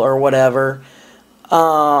deal or whatever.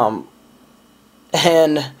 And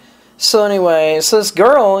so anyway, so this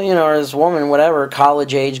girl, you know, or this woman, whatever,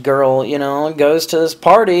 college-age girl, you know, goes to this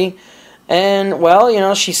party. And, well, you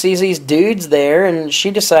know, she sees these dudes there, and she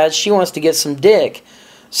decides she wants to get some dick.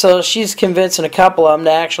 So she's convincing a couple of them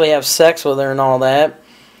to actually have sex with her and all that.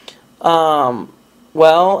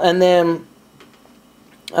 Well, and then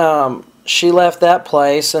she left that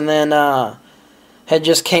place, and then had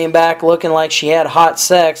just came back looking like she had hot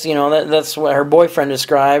sex. You know, that's what her boyfriend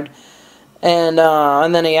described. And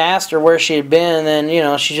then he asked her where she had been, and then, you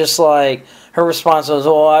know, she just, like, her response was,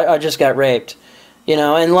 oh, I just got raped. You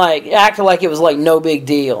know, and, like, acted like it was, like, no big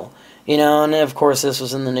deal. You know, and, of course, this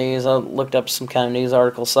was in the news. I looked up some kind of news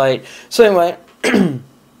article site. So, anyway,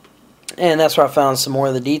 and that's where I found some more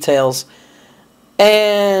of the details.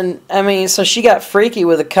 And, I mean, so she got freaky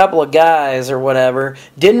with a couple of guys or whatever.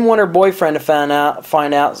 Didn't want her boyfriend to find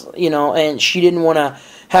out, you know, and she didn't want to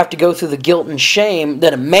have to go through the guilt and shame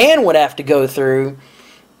that a man would have to go through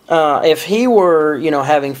if he were, you know,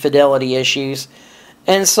 having fidelity issues.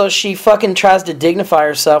 And so she fucking tries to dignify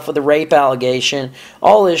herself with a rape allegation.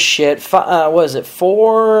 All this shit. What is it?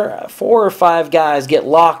 Four or five guys get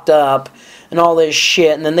locked up and all this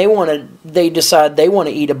shit. And then they decide they want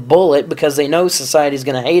to eat a bullet because they know society's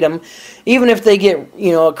going to hate them. Even if they get,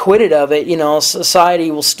 you know, acquitted of it, you know, society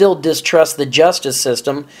will still distrust the justice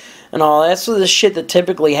system and all that. That's the shit that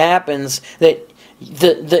typically happens. That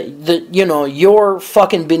you know, your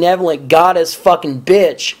fucking benevolent goddess fucking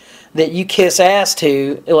bitch that you kiss ass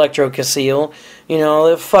to, Electrocaseal, you know,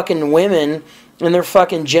 the fucking women and their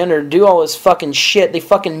fucking gender do all this fucking shit. They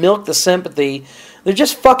fucking milk the sympathy. They're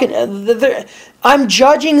just fucking... I'm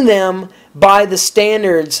judging them by the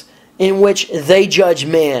standards in which they judge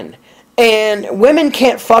men. And women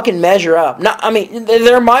can't fucking measure up. Now, I mean,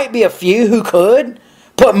 there might be a few who could,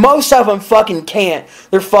 But most of them fucking can't.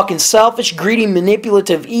 They're fucking selfish, greedy,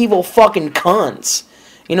 manipulative, evil fucking cunts.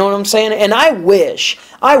 You know what I'm saying? And I wish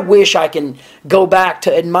I can go back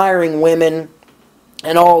to admiring women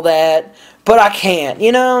and all that, but I can't.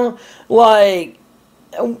 You know, like,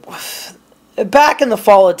 back in the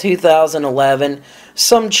fall of 2011,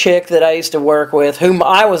 some chick that I used to work with, whom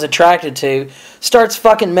I was attracted to, starts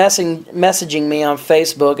fucking messaging me on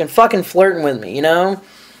Facebook and fucking flirting with me, you know?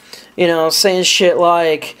 You know, saying shit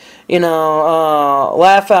like, you know,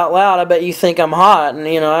 laugh out loud, I bet you think I'm hot. And,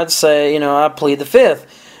 you know, I'd say, you know, I plead the fifth.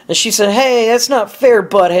 And she said, hey, that's not fair,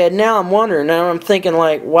 butthead. Now I'm wondering. Now I'm thinking,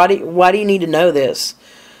 like, why do you need to know this?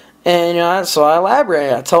 And, you know, so I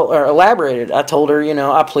elaborated. I told her, you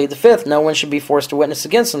know, I plead the fifth. No one should be forced to witness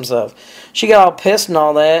against himself. She got all pissed and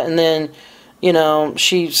all that. And then, you know,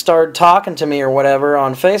 she started talking to me or whatever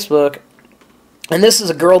on Facebook. And this is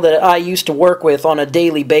a girl that I used to work with on a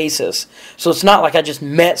daily basis. So it's not like I just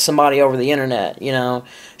met somebody over the internet, you know.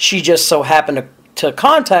 She just so happened to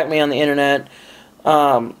contact me on the internet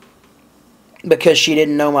because she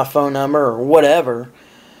didn't know my phone number or whatever.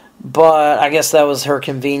 But I guess that was her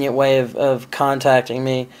convenient way of contacting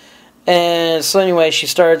me. And so anyway, she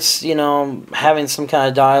starts, you know, having some kind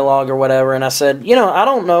of dialogue or whatever. And I said, you know, I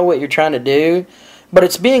don't know what you're trying to do, but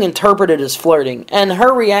it's being interpreted as flirting. And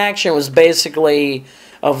her reaction was basically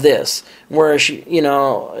of this, where she, you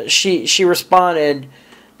know, she responded,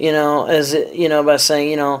 you know, as it, you know, by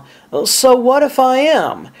saying, you know, well, so what if I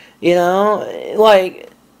am? You know,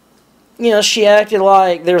 like, you know, she acted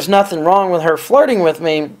like there's nothing wrong with her flirting with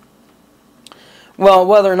me. Well,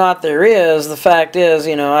 whether or not there is, the fact is,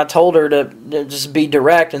 you know, I told her to just be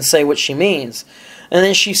direct and say what she means. And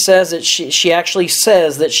then she says that she actually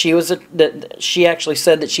says that she actually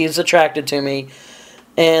said that she's attracted to me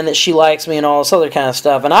and that she likes me and all this other kind of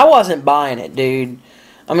stuff. And I wasn't buying it, dude.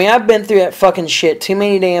 I mean, I've been through that fucking shit too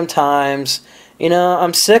many damn times. You know,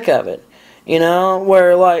 I'm sick of it. You know,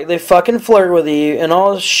 where like they fucking flirt with you and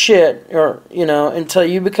all this shit, or, you know, until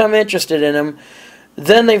you become interested in them.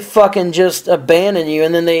 Then they fucking just abandon you,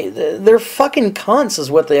 and then they're fucking cunts is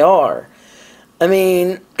what they are. I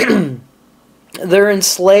mean, they're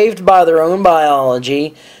enslaved by their own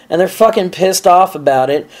biology, and they're fucking pissed off about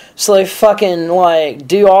it, so they fucking, like,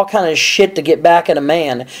 do all kind of shit to get back at a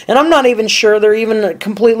man. And I'm not even sure they're even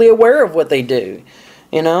completely aware of what they do.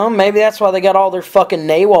 You know, maybe that's why they got all their fucking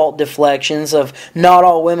NAWALT deflections of not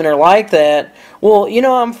all women are like that. Well, you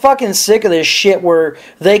know, I'm fucking sick of this shit where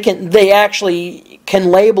they actually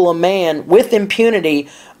can label a man with impunity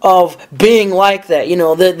of being like that. You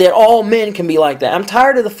know, that all men can be like that. I'm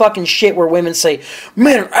tired of the fucking shit where women say,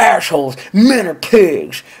 men are assholes, men are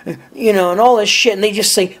pigs, you know, and all this shit. And they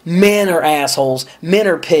just say, men are assholes, men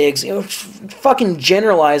are pigs. You know, fucking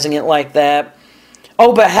generalizing it like that.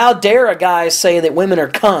 Oh, but how dare a guy say that women are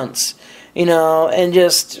cunts, you know, and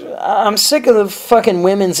just, I'm sick of the fucking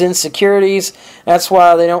women's insecurities. That's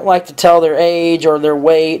why they don't like to tell their age or their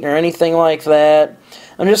weight or anything like that.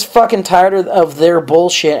 I'm just fucking tired of their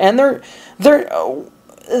bullshit. And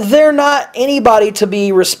they're not anybody to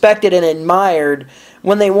be respected and admired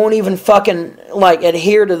when they won't even fucking, like,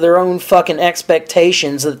 adhere to their own fucking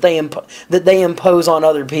expectations that they impose on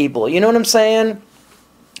other people. You know what I'm saying?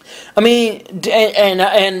 I mean,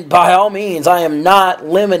 and by all means, I am not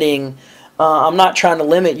limiting, I'm not trying to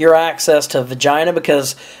limit your access to vagina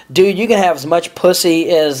because, dude, you can have as much pussy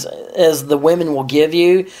as the women will give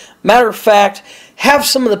you. Matter of fact, have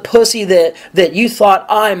some of the pussy that you thought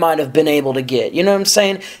I might have been able to get. You know what I'm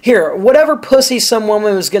saying? Here, whatever pussy some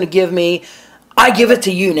woman was going to give me, I give it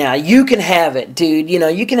to you now. You can have it, dude. You know,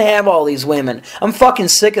 you can have all these women. I'm fucking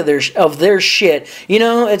sick of their shit. You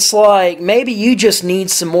know, it's like maybe you just need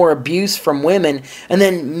some more abuse from women, and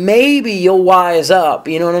then maybe you'll wise up.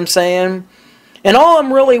 You know what I'm saying? And all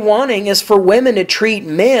I'm really wanting is for women to treat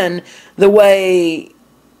men the way,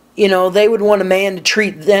 you know, they would want a man to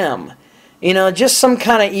treat them. You know, just some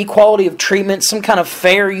kind of equality of treatment, some kind of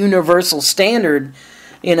fair universal standard.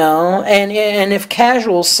 You know, and if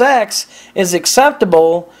casual sex is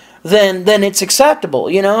acceptable, then it's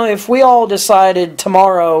acceptable. You know, if we all decided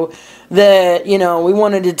tomorrow that, you know, we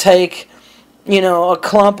wanted to take, you know, a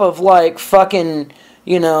clump of like fucking,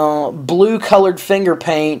 you know, blue colored finger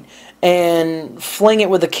paint and fling it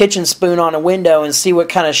with a kitchen spoon on a window and see what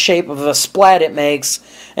kind of shape of a splat it makes,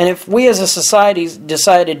 and if we as a society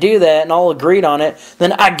decided to do that and all agreed on it,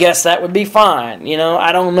 then I guess that would be fine. You know,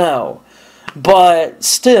 I don't know. But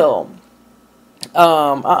still,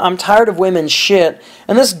 I'm tired of women's shit.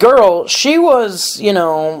 And this girl, she was, you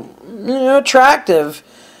know, attractive,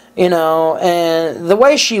 you know, and the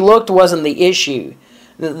way she looked wasn't the issue.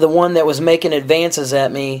 the one that was making advances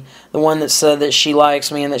at me, the one that said that she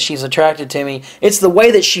likes me and that she's attracted to me. It's the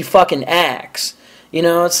way that she fucking acts. You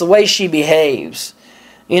know, it's the way she behaves.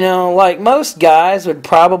 You know, like most guys would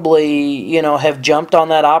probably, you know, have jumped on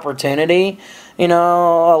that opportunity. You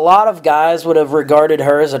know, a lot of guys would have regarded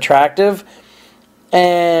her as attractive.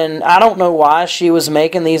 And I don't know why she was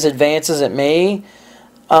making these advances at me.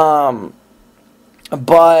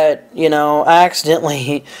 But, you know, I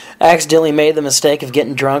accidentally made the mistake of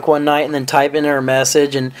getting drunk one night and then typing her a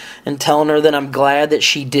message and telling her that I'm glad that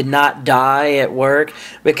she did not die at work,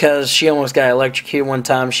 because she almost got electrocuted one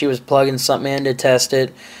time. She was plugging something in to test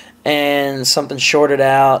it, and something shorted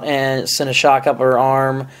out and it sent a shock up her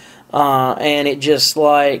arm. And it just,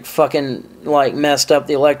 like, fucking, like, messed up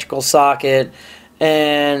the electrical socket.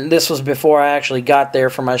 And this was before I actually got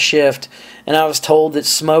there for my shift. And I was told that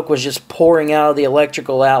smoke was just pouring out of the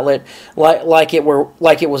electrical outlet like it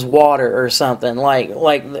was water or something. Like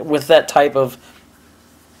with that type of,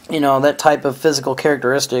 you know, that type of physical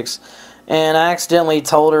characteristics. And I accidentally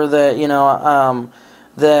told her that, you know,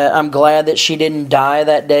 that I'm glad that she didn't die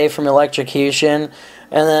that day from electrocution.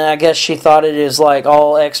 And then I guess she thought it is, like,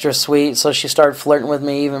 all extra sweet, so she started flirting with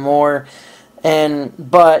me even more.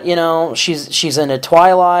 But, you know, she's into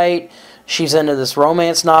Twilight, she's into this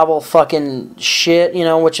romance novel fucking shit, you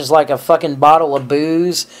know, which is like a fucking bottle of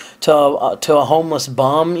booze to a homeless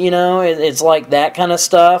bum, you know, it's like that kind of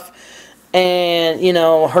stuff. And, you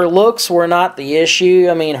know, her looks were not the issue.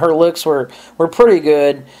 I mean, her looks were pretty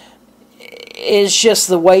good. It's just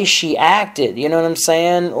the way she acted, you know what I'm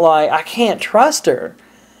saying? Like, I can't trust her,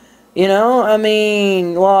 you know? I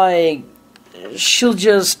mean, like, she'll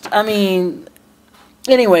just, I mean,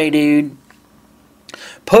 anyway, dude,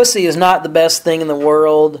 pussy is not the best thing in the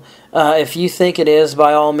world. If you think it is,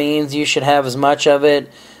 by all means, you should have as much of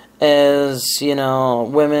it as, you know,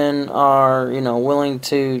 women are, you know, willing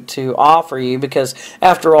to offer you, because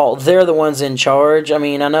after all, they're the ones in charge. I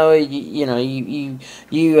mean, I know you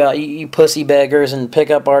pussy beggars and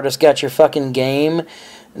pickup artists got your fucking game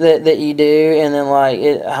that you do, and then, like,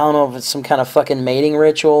 I don't know if it's some kind of fucking mating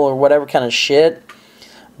ritual or whatever kind of shit,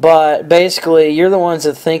 but basically you're the ones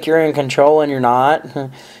that think you're in control and you're not.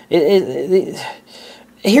 Here's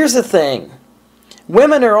the thing.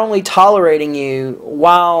 Women are only tolerating you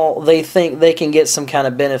while they think they can get some kind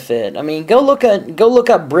of benefit. I mean, go look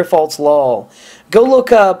up Briffault's Law. Go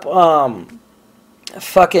look up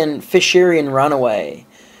fucking Fisherian Runaway.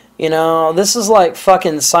 You know, this is like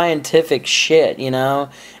fucking scientific shit, you know?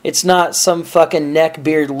 It's not some fucking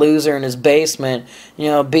neckbeard loser in his basement, you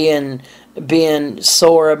know, being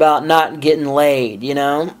sore about not getting laid, you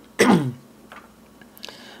know?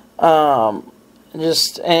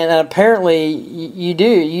 And apparently you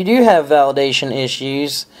do have validation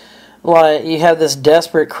issues. Like, you have this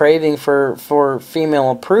desperate craving for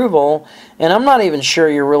female approval, and I'm not even sure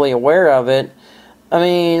you're really aware of it. I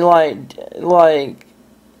mean,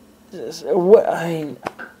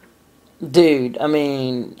 dude, I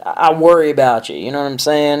mean, I worry about you, you know what I'm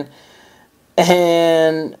saying?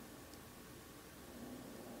 And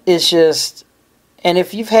it's just, and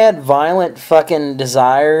if you've had violent fucking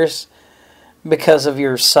desires because of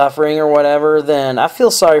your suffering or whatever, then I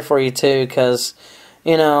feel sorry for you too, because,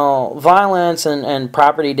 you know, violence and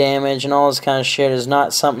property damage and all this kind of shit is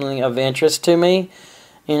not something of interest to me.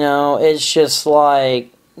 You know, it's just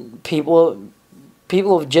like people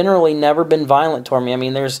have generally never been violent toward me. I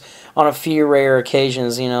mean, there's on a few rare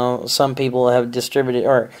occasions, you know, some people have distributed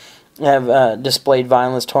or have displayed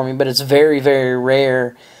violence toward me, but it's very, very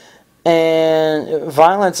rare. And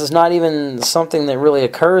violence is not even something that really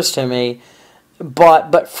occurs to me.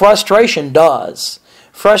 But frustration does.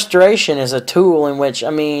 Frustration is a tool in which, I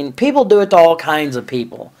mean, people do it to all kinds of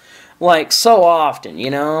people. Like, so often, you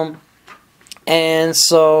know? And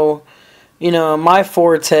so, you know, my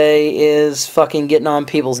forte is fucking getting on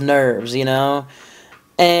people's nerves, you know?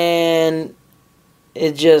 And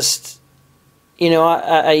it just, you know,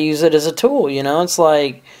 I use it as a tool, you know? It's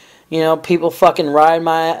like, you know, people fucking ride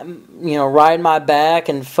my back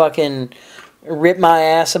and fucking rip my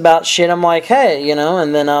ass about shit. I'm like, hey, you know,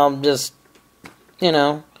 and then I'll just, you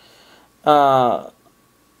know,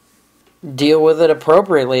 deal with it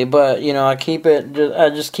appropriately. But, you know, I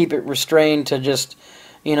just keep it restrained to just,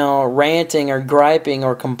 you know, ranting or griping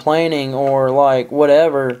or complaining or like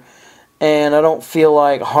whatever. And I don't feel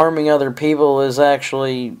like harming other people is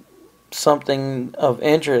actually something of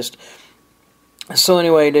interest. So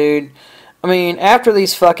anyway, dude, I mean, after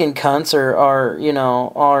these fucking cunts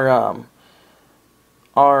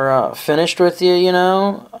are finished with you, you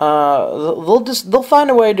know, they'll find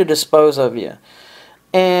a way to dispose of you.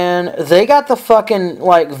 And they got the fucking,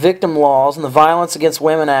 like, victim laws and the Violence Against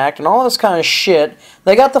Women Act and all this kind of shit.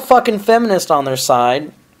 They got the fucking feminists on their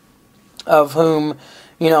side, of whom,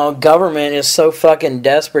 you know, government is so fucking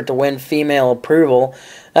desperate to win female approval.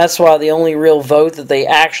 That's why the only real vote that they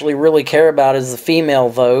actually really care about is the female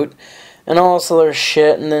vote. And all this other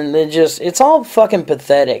shit. And then they just, it's all fucking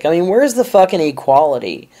pathetic. I mean, where's the fucking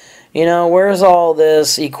equality? You know, where's all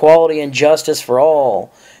this equality and justice for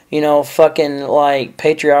all? You know, fucking, like,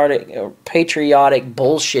 patriotic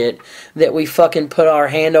bullshit that we fucking put our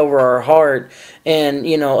hand over our heart and,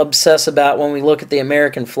 you know, obsess about when we look at the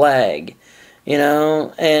American flag. You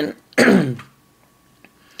know, and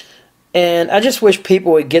and I just wish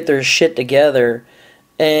people would get their shit together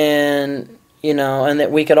and, you know, and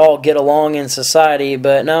that we could all get along in society.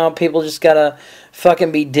 But no, people just gotta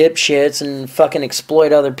fucking be dipshits and fucking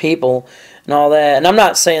exploit other people and all that. And I'm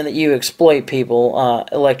not saying that you exploit people,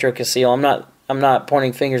 Electrocaseal. I'm not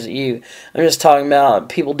pointing fingers at you. I'm just talking about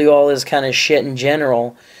people do all this kind of shit in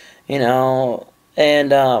general, you know.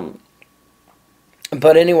 And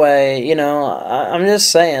but anyway, you know, I'm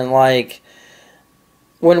just saying, like,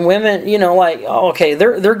 when women, you know, like, okay,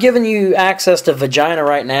 they're giving you access to vagina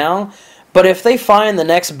right now. But if they find the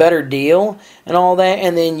next better deal and all that,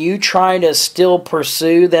 and then you try to still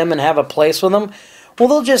pursue them and have a place with them, well,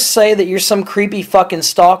 they'll just say that you're some creepy fucking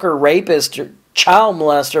stalker, rapist, or child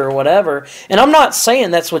molester, or whatever. And I'm not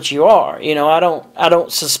saying that's what you are. You know, I don't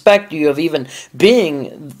suspect you of even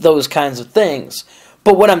being those kinds of things.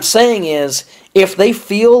 But what I'm saying is, if they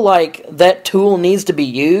feel like that tool needs to be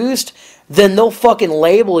used, then they'll fucking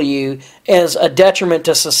label you as a detriment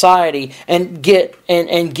to society and get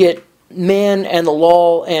men and the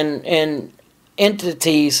law and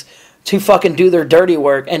entities to fucking do their dirty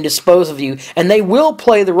work and dispose of you. And they will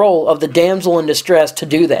play the role of the damsel in distress to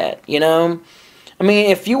do that, you know? I mean,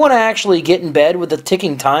 if you want to actually get in bed with a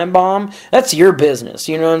ticking time bomb, that's your business,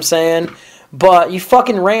 you know what I'm saying? But you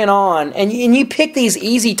fucking ran on, and you pick these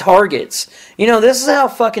easy targets. You know, this is how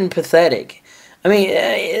fucking pathetic. I mean,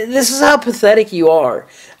 this is how pathetic you are.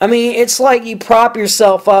 I mean, it's like you prop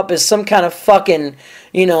yourself up as some kind of fucking,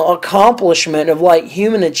 you know, accomplishment of, like,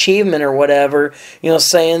 human achievement or whatever, you know,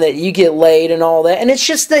 saying that you get laid and all that. And it's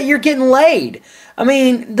just that you're getting laid. I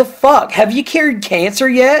mean, the fuck? Have you cured cancer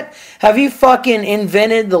yet? Have you fucking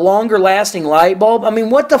invented the longer lasting light bulb? I mean,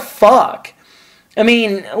 what the fuck? I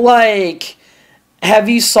mean, like, have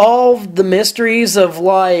you solved the mysteries of,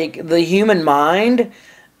 like, the human mind?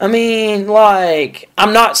 I mean, like,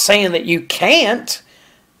 I'm not saying that you can't.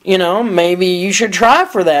 You know, maybe you should try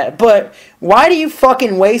for that. But why do you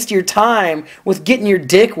fucking waste your time with getting your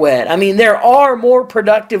dick wet? I mean, there are more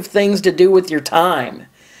productive things to do with your time.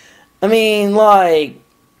 I mean, like,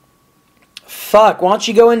 fuck, why don't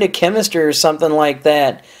you go into chemistry or something like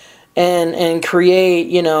that and create,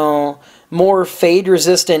 you know, more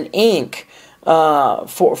fade-resistant ink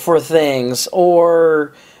for things,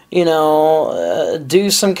 or, you know, do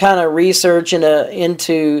some kind of research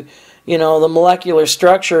into you know, the molecular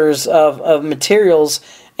structures of materials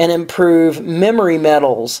and improve memory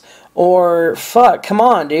metals, or fuck, come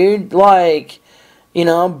on, dude, like, you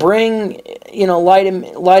know, bring, you know,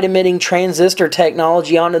 light emitting transistor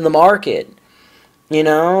technology onto the market. You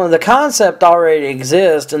know, the concept already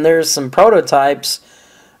exists and there's some prototypes.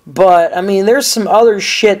 But, I mean, there's some other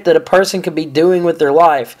shit that a person could be doing with their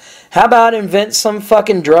life. How about invent some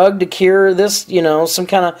fucking drug to cure this, you know, some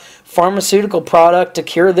kind of pharmaceutical product to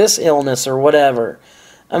cure this illness or whatever.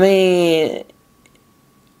 I mean,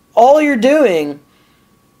 all you're doing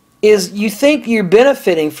is you think you're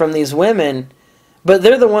benefiting from these women, but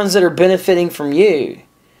they're the ones that are benefiting from you.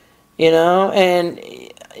 You know, and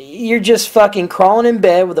you're just fucking crawling in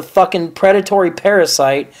bed with a fucking predatory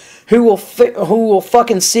parasite who will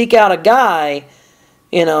fucking seek out a guy,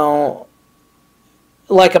 you know,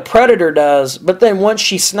 like a predator does. But then once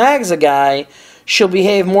she snags a guy, she'll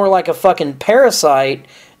behave more like a fucking parasite.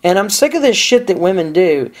 And I'm sick of this shit that women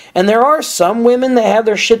do. And there are some women that have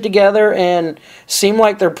their shit together and seem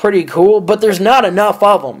like they're pretty cool, but there's not enough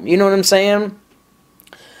of them. You know what I'm saying?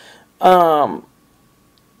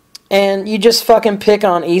 And you just fucking pick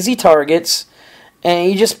on easy targets, and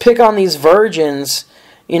you just pick on these virgins,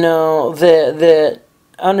 you know, that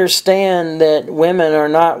understand that women are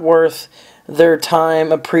not worth their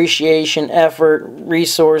time, appreciation, effort,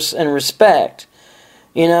 resource, and respect.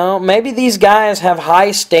 You know, maybe these guys have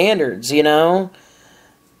high standards, you know.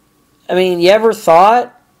 I mean, you ever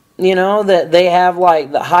thought, you know, that they have,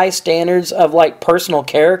 like, the high standards of, like, personal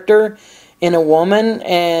character in a woman,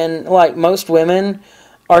 and, like, most women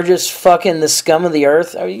are just fucking the scum of the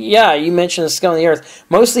earth. Yeah, you mentioned the scum of the earth.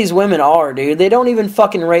 Most of these women are, dude. They don't even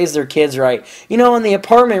fucking raise their kids right. You know, in the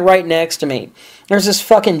apartment right next to me, there's this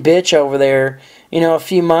fucking bitch over there, you know, a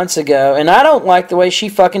few months ago, and I don't like the way she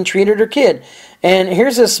fucking treated her kid. And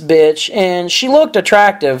here's this bitch, and she looked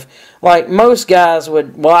attractive, like most guys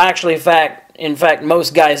would. Well, actually, in fact,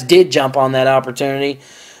 most guys did jump on that opportunity.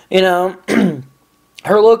 You know,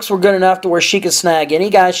 her looks were good enough to where she could snag any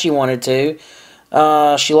guy she wanted to.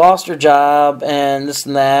 She lost her job and this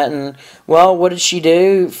and that, and well, what did she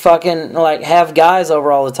do? Fucking like have guys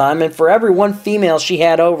over all the time, and for every one female she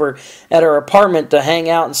had over at her apartment to hang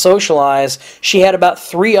out and socialize, she had about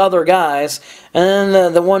 3 other guys, and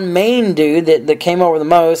then the one main dude that came over the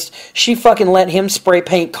most, she fucking let him spray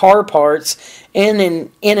paint car parts in a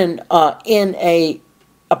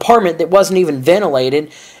apartment that wasn't even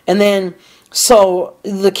ventilated, and then. So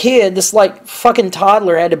the kid, this like fucking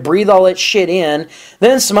toddler, had to breathe all that shit in.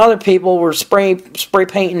 Then some other people were spray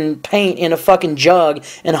painting paint in a fucking jug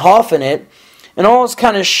and huffing it, and all this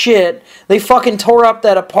kind of shit. They fucking tore up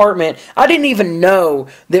that apartment. I didn't even know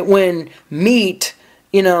that when meat,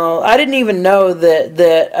 you know, I didn't even know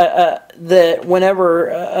that whenever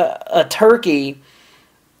a turkey,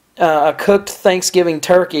 a cooked Thanksgiving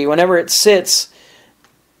turkey, whenever it sits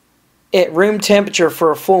at room temperature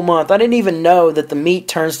for a full month, I didn't even know that the meat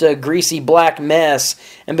turns to a greasy black mess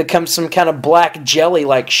and becomes some kind of black jelly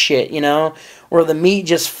like shit, you know, where the meat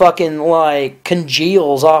just fucking like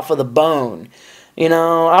congeals off of the bone. You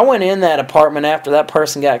know, I went in that apartment after that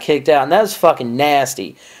person got kicked out, and that was fucking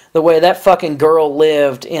nasty, the way that fucking girl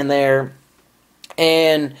lived in there.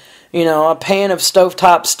 And, you know, a pan of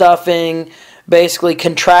stovetop stuffing basically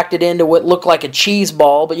contracted into what looked like a cheese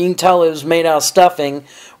ball, but you can tell it was made out of stuffing,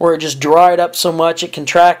 where it just dried up so much it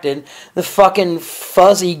contracted. The fucking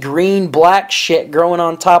fuzzy green black shit growing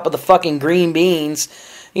on top of the fucking green beans,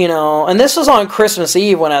 you know. And this was on Christmas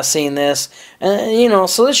Eve when I seen this, and you know,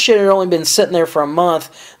 so this shit had only been sitting there for a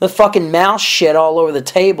month. The fucking mouse shit all over the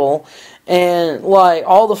table, and like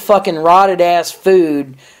all the fucking rotted ass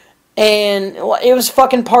food, and it was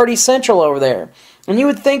fucking party central over there. And you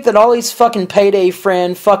would think that all these fucking payday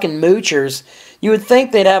friend fucking moochers, you would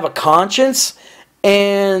think they'd have a conscience,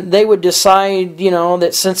 and they would decide, you know,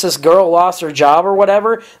 that since this girl lost her job or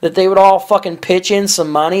whatever, that they would all fucking pitch in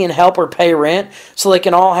some money and help her pay rent so they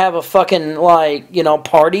can all have a fucking, like, you know,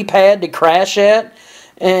 party pad to crash at.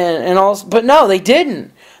 And all, but no, they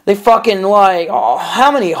didn't. They fucking, like, oh,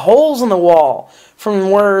 how many holes in the wall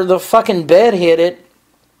from where the fucking bed hit it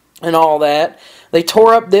and all that. They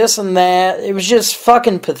tore up this and that. It was just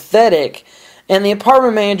fucking pathetic. And the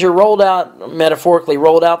apartment manager metaphorically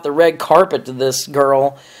rolled out the red carpet to this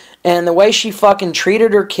girl. And the way she fucking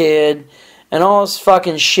treated her kid and all this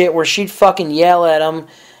fucking shit where she'd fucking yell at him.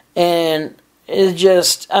 And it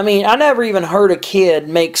just, I mean, I never even heard a kid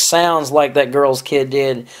make sounds like that girl's kid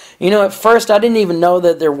did. You know, at first I didn't even know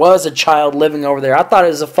that there was a child living over there. I thought it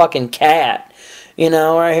was a fucking cat. You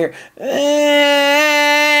know, right here.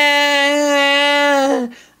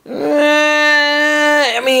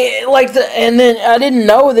 I mean, like and then I didn't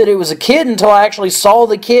know that it was a kid until I actually saw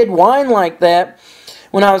the kid whine like that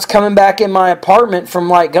when I was coming back in my apartment from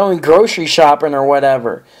like going grocery shopping or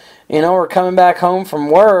whatever, you know, or coming back home from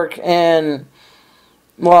work, and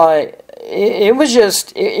like it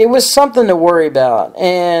was something to worry about.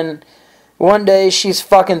 And one day she's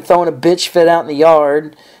fucking throwing a bitch fit out in the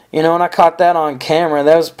yard, you know, and I caught that on camera.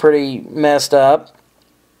 That was pretty messed up.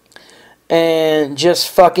 And just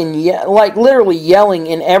fucking, like literally yelling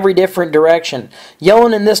in every different direction.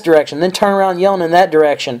 Yelling in this direction, then turn around yelling in that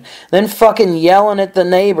direction. Then fucking yelling at the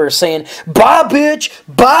neighbor saying, bye bitch,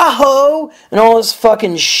 bye ho, and all this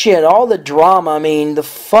fucking shit. All the drama. I mean, the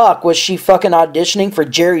fuck, was she fucking auditioning for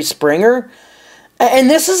Jerry Springer? And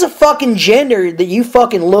this is a fucking gender that you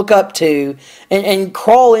fucking look up to and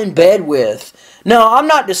crawl in bed with. No, I'm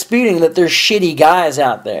not disputing that there's shitty guys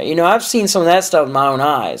out there. You know, I've seen some of that stuff with my own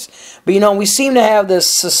eyes. But, you know, we seem to have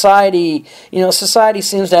this society, you know, society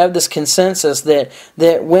seems to have this consensus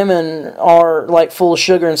that women are, like, full of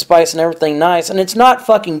sugar and spice and everything nice. And it's not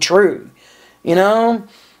fucking true. You know?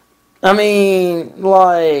 I mean,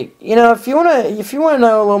 like, you know, if you want to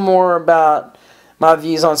know a little more about my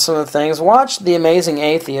views on some of the things, watch The Amazing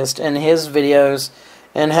Atheist and his videos,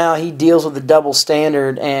 and how he deals with the double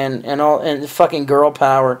standard and fucking girl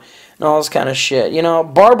power and all this kind of shit. You know,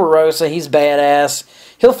 Barbarossa, he's badass.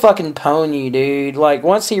 He'll fucking pwn you, dude. Like,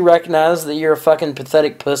 once he recognizes that you're a fucking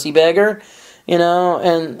pathetic pussy beggar, you know,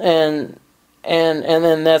 and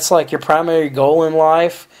then that's like your primary goal in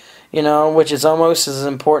life, you know, which is almost as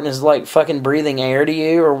important as like fucking breathing air to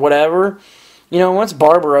you or whatever. You know, once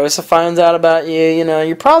Barbarossa finds out about you, you know,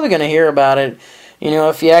 you're probably going to hear about it, you know,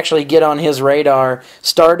 if you actually get on his radar.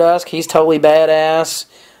 Stardust, he's totally badass.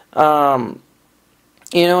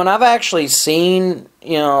 You know, and I've actually seen,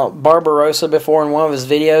 you know, Barbarossa before in one of his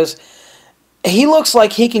videos. He looks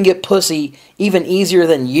like he can get pussy even easier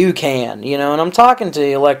than you can, you know, and I'm talking to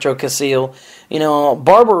Electrocaseal. You know,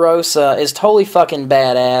 Barbarossa is totally fucking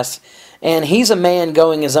badass, and he's a man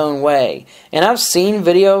going his own way. And I've seen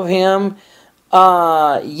video of him.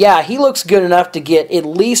 Yeah, he looks good enough to get at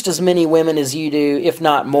least as many women as you do, if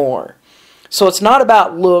not more. So it's not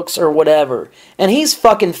about looks or whatever. And he's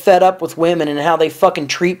fucking fed up with women and how they fucking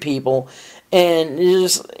treat people. And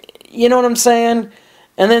just, you know what I'm saying?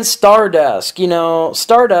 And then Stardust, you know,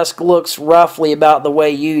 Stardust looks roughly about the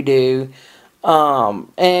way you do.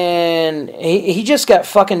 And he just got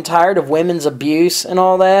fucking tired of women's abuse and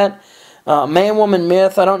all that. Man, Woman,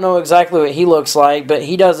 Myth, I don't know exactly what he looks like, but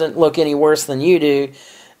he doesn't look any worse than you do.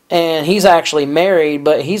 And he's actually married,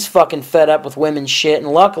 but he's fucking fed up with women's shit.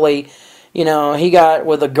 And luckily, you know, he got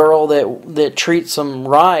with a girl that treats him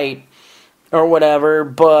right or whatever.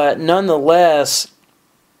 But nonetheless,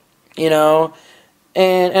 you know,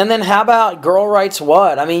 and then how about Girl Writes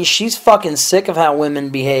What? I mean, she's fucking sick of how women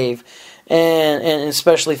behave. And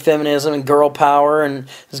especially feminism and girl power and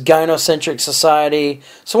this gynocentric society.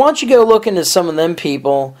 So why don't you go look into some of them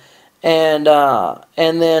people, and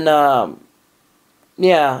then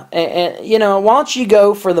yeah, and you know, why don't you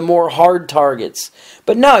go for the more hard targets?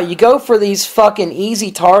 But no, you go for these fucking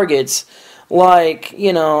easy targets, like,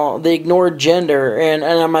 you know, the ignored gender, and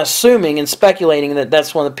I'm assuming and speculating that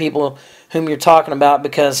that's one of the people whom you're talking about,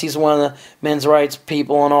 because he's one of the men's rights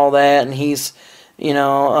people and all that, and he's, you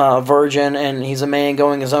know, a virgin, and he's a man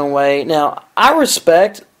going his own way. Now, I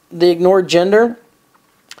respect the ignored gender,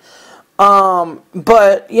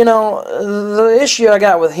 but, you know, the issue I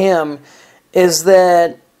got with him is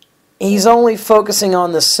that he's only focusing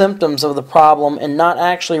on the symptoms of the problem and not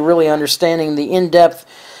actually really understanding the in-depth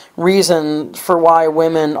reason for why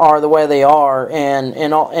women are the way they are,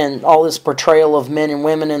 and all this portrayal of men and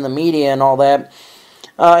women in the media and all that.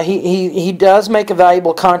 He does make a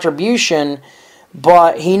valuable contribution,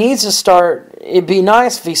 but he needs to start, it'd be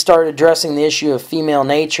nice if he started addressing the issue of female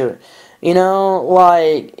nature. You know,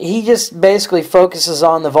 like, he just basically focuses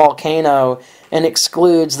on the volcano and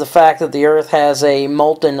excludes the fact that the Earth has a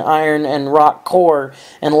molten iron and rock core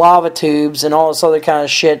and lava tubes and all this other kind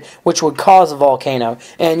of shit which would cause a volcano.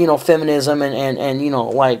 And, you know, feminism and you know,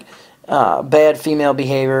 like, bad female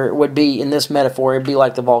behavior would be, in this metaphor, it'd be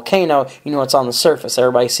like the volcano. You know, it's on the surface.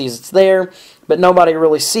 Everybody sees it's there, but nobody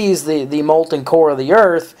really sees the molten core of the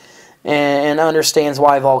Earth and understands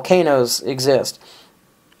why volcanoes exist.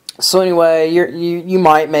 So anyway, you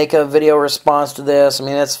might make a video response to this. I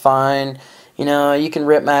mean, that's fine. You know, you can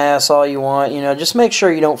rip my ass all you want. You know, just make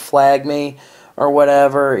sure you don't flag me or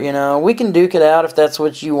whatever. You know, we can duke it out if that's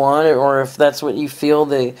what you want, or if that's what you feel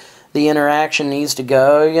the interaction needs to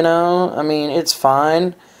go. You know, I mean, it's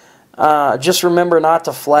fine. Just remember not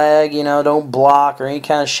to flag. You know, don't block or any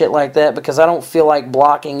kind of shit like that, because I don't feel like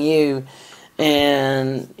blocking you,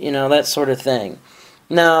 and you know, that sort of thing.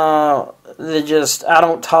 Now, I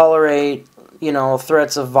don't tolerate, you know,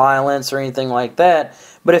 threats of violence or anything like that.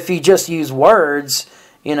 But if you just use words,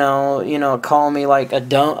 you know, call me like a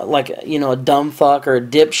dumb fuck or a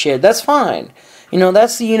dipshit, that's fine. You know,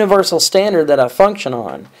 that's the universal standard that I function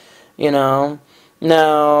on. You know,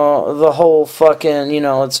 now the whole fucking, you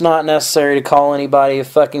know, it's not necessary to call anybody a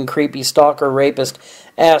fucking creepy stalker, rapist,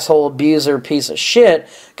 asshole, abuser, piece of shit.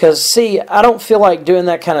 Because, see, I don't feel like doing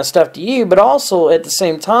that kind of stuff to you, but also at the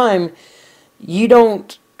same time, you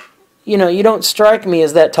don't strike me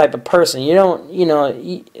as that type of person. You don't, you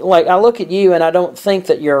know, like, I look at you and I don't think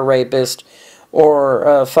that you're a rapist or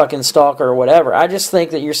a fucking stalker or whatever. I just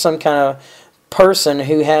think that you're some kind of person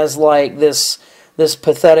who has, like, this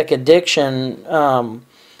pathetic addiction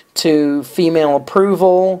to female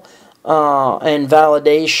approval and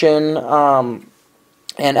validation,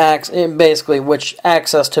 and basically which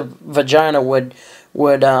access to vagina would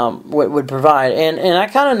provide. And I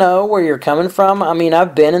kind of know where you're coming from. I mean,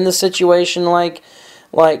 I've been in the situation like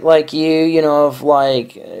you know, of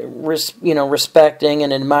like, respecting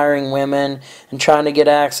and admiring women and trying to get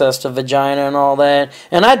access to vagina and all that.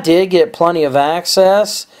 And I did get plenty of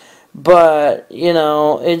access, but, you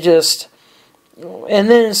know, it just, and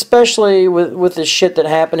then especially with the shit that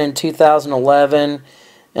happened in 2011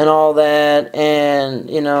 and all that, and,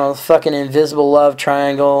 you know, fucking invisible love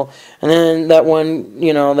triangle, and then that one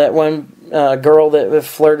girl that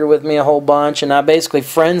flirted with me a whole bunch, and I basically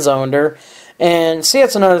friend-zoned her. And see,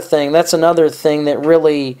 that's another thing. That's another thing that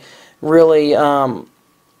really, that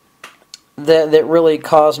that really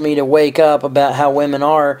caused me to wake up about how women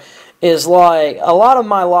are is like a lot of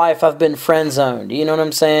my life I've been friend zoned. You know what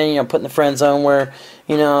I'm saying? You know, put in the friend zone where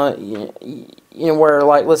where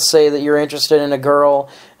like let's say that you're interested in a girl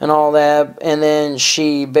and all that, and then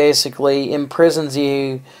she basically imprisons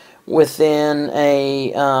you within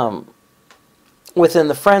within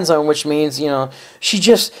the friend zone, which means she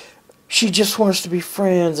just wants to be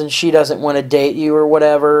friends and she doesn't want to date you or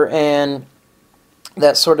whatever and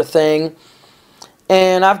that sort of thing.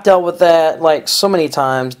 And I've dealt with that like so many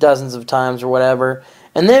times, dozens of times or whatever.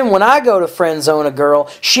 And then when I go to friend zone a girl,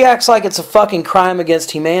 she acts like it's a fucking crime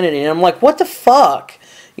against humanity. And I'm like, what the fuck?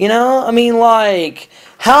 You know? I mean, like,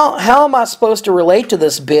 how am I supposed to relate to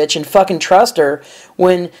this bitch and fucking trust her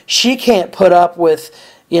when she can't put up with,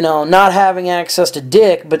 not having access to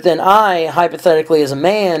dick, but then I, hypothetically as a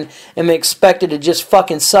man, am expected to just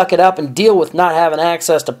fucking suck it up and deal with not having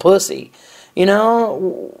access to pussy. You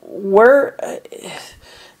know?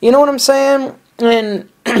 You know what I'm saying? And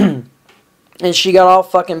and she got all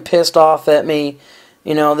fucking pissed off at me.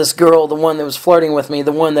 This girl, the one that was flirting with me,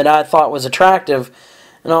 the one that I thought was attractive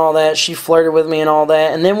and all that, she flirted with me and all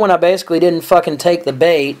that. And then when I basically didn't fucking take the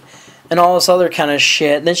bait and all this other kind of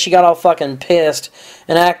shit, then she got all fucking pissed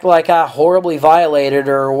and acted like I horribly violated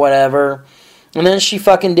her or whatever. And then she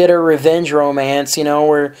fucking did her revenge romance,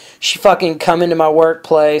 where she fucking come into my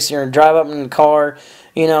workplace, drive up in the car,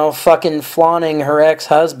 fucking flaunting her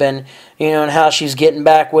ex-husband, and how she's getting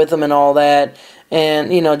back with him and all that.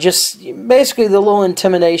 And, just basically the little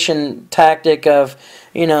intimidation tactic of,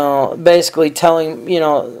 basically telling,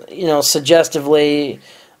 suggestively,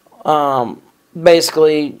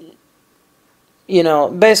 basically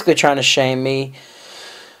trying to shame me.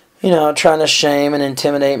 Trying to shame and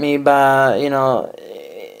intimidate me by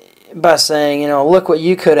saying, look what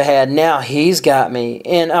you could have had, now he's got me.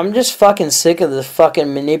 And I'm just fucking sick of the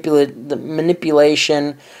fucking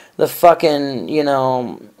manipulation, the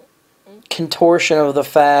fucking, contortion of the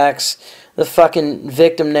facts, the fucking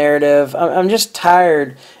victim narrative. I'm just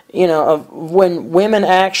tired, of when women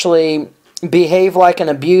actually behave like an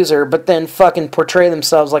abuser, but then fucking portray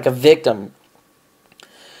themselves like a victim.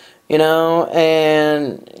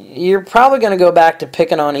 And you're probably going to go back to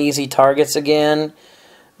picking on easy targets again.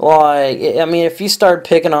 Like, I mean, if you start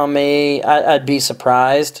picking on me, I'd be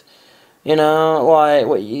surprised.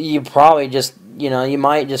 Like, you probably just, you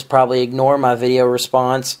might just probably ignore my video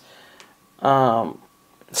response,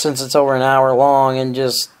 since it's over an hour long, and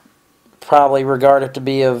just probably regard it to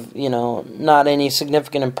be of, not any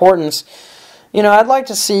significant importance. I'd like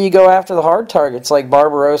to see you go after the hard targets like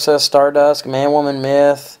Barbarossa, Stardust, Man, Woman,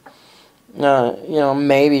 Myth.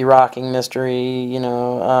 Maybe Rocking Mystery,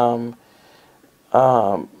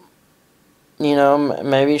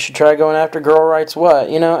 maybe you should try going after Girl Writes What,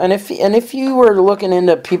 and if you were looking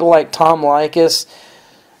into people like Tom Likas,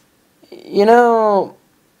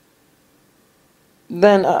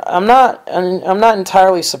 then I'm not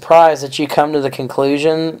entirely surprised that you come to the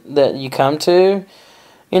conclusion that you come to.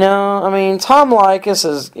 I mean, Tom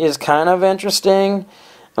Likas is kind of interesting.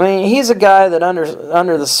 I mean, he's a guy that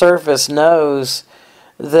under the surface knows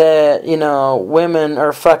that, women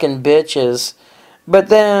are fucking bitches. But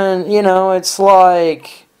then, it's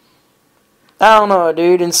like, I don't know,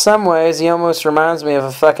 dude, in some ways he almost reminds me of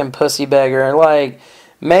a fucking pussy beggar. Like,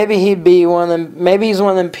 maybe he'd be one of them, maybe he's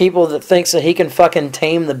one of them people that thinks that he can fucking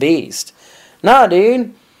tame the beast. Nah,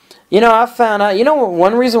 dude. I found out,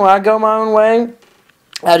 one reason why I go my own way?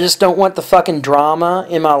 I just don't want the fucking drama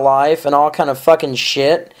in my life and all kind of fucking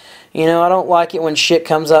shit. I don't like it when shit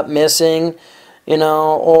comes up missing,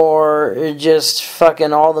 or just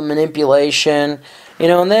fucking all the manipulation.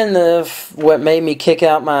 And then what made me kick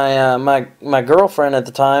out my girlfriend at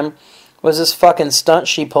the time was this fucking stunt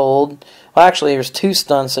she pulled. Well, actually, there's two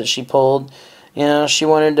stunts that she pulled. She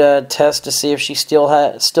wanted to test to see if she still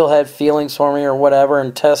had feelings for me or whatever,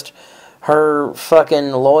 and test her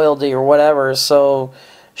fucking loyalty or whatever. So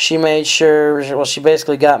she made sure, well, she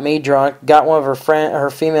basically got me drunk, got one of her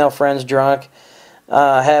female friends drunk,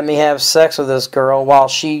 had me have sex with this girl while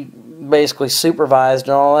she basically supervised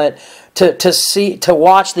and all that, to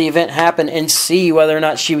watch the event happen and see whether or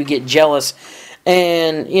not she would get jealous.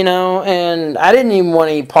 And, and I didn't even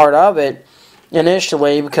want any part of it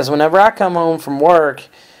initially, because whenever I come home from work,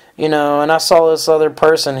 and I saw this other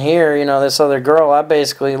person here, this other girl, I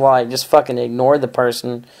basically, like, just fucking ignored the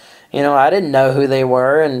person. I didn't know who they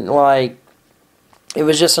were, and, like, it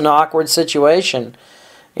was just an awkward situation,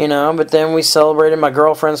 but then we celebrated my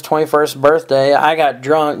girlfriend's 21st birthday. I got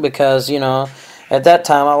drunk because, at that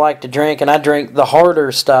time I like to drink, and I drink the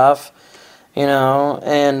harder stuff,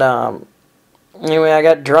 and anyway, I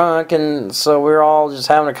got drunk, and so we were all just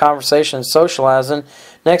having a conversation and socializing.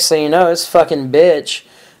 Next thing you know, this fucking bitch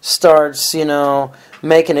starts,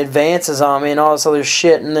 making advances on me and all this other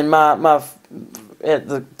shit. And then my at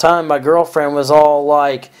the time, my girlfriend was all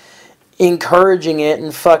like encouraging it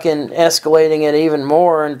and fucking escalating it even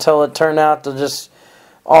more until it turned out to just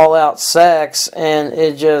all out sex. And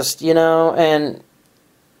it just, and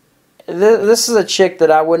this is a chick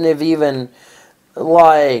that I wouldn't have even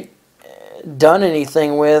like done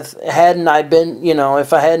anything with hadn't I been,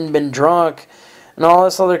 if I hadn't been drunk and all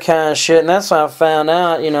this other kind of shit. And that's when I found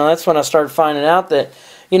out, that's when I started finding out that,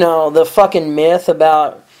 the fucking myth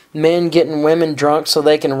about men getting women drunk so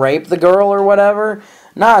they can rape the girl or whatever.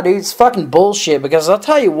 Nah, dude, it's fucking bullshit. Because I'll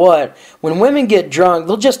tell you what, when women get drunk,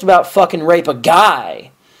 they'll just about fucking rape a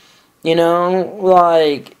guy.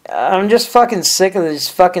 Like, I'm just fucking sick of these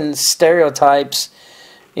fucking stereotypes,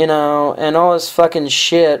 and all this fucking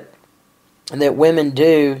shit that women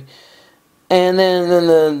do. And then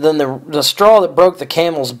the straw that broke the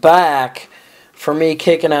camel's back for me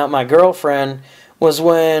kicking out my girlfriend was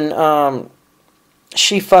when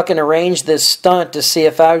she fucking arranged this stunt to see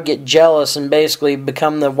if I would get jealous and basically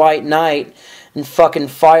become the white knight and fucking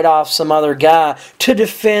fight off some other guy to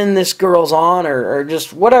defend this girl's honor or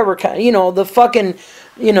just whatever kind, the fucking,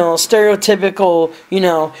 stereotypical,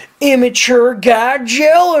 immature guy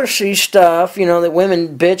jealousy stuff, that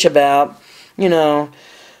women bitch about,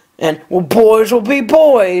 and, well, boys will be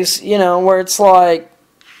boys, where it's like,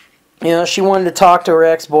 she wanted to talk to her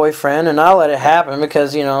ex-boyfriend, and I let it happen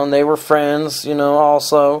because, they were friends,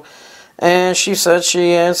 also. And she said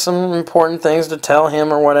she had some important things to tell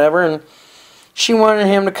him or whatever, and she wanted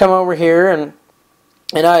him to come over here, and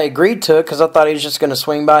I agreed to it because I thought he was just going to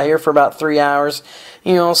swing by here for about 3 hours,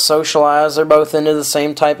 socialize. They're both into the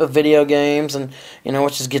same type of video games, and,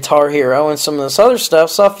 which is Guitar Hero and some of this other stuff.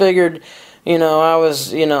 So I figured, I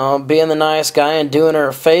was, being the nice guy and doing her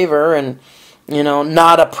a favor and,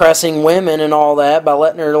 not oppressing women and all that by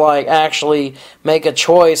letting her, like, actually make a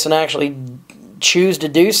choice and actually choose to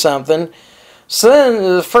do something. So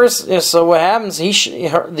then, so what happens,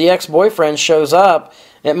 the ex-boyfriend shows up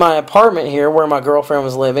at my apartment here where my girlfriend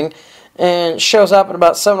was living, and shows up at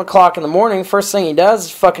about 7 o'clock in the morning. First thing he does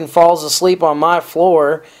is fucking falls asleep on my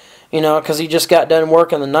floor, because he just got done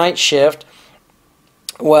working the night shift.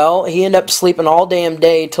 Well, he ended up sleeping all damn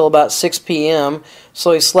day till about 6 p.m.,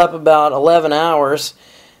 so he slept about 11 hours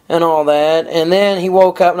and all that. And then he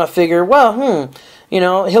woke up and I figured, well,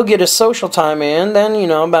 he'll get his social time in, then,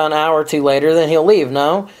 about an hour or two later, then he'll leave,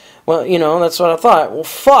 no? Well, that's what I thought. Well,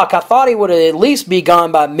 fuck, I thought he would at least be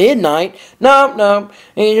gone by midnight. Nope. And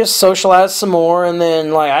he just socialized some more, and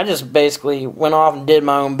then, like, I just basically went off and did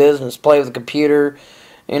my own business, played with the computer,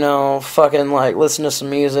 fucking, like, listen to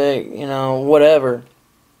some music, whatever.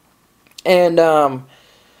 And,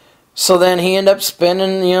 so then he ended up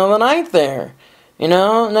spending, the night there, and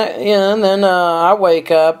then I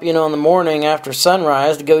wake up, in the morning after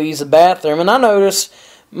sunrise to go use the bathroom, and I noticed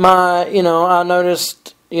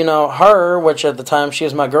her, which at the time she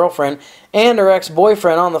was my girlfriend, and her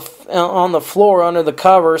ex-boyfriend on the floor under the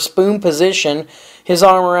cover, spoon position, his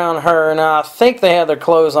arm around her, and I think they had their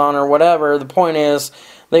clothes on or whatever. The point is,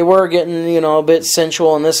 they were getting, a bit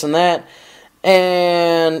sensual and this and that.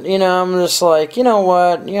 And, I'm just like,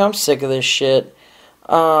 what? I'm sick of this shit.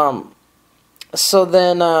 So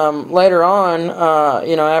then, later on,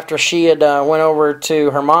 after she had went over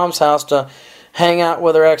to her mom's house to hang out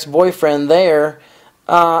with her ex-boyfriend there,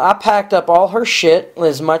 I packed up all her shit,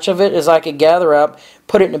 as much of it as I could gather up,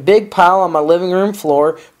 put it in a big pile on my living room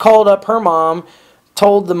floor, called up her mom,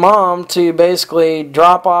 told the mom to basically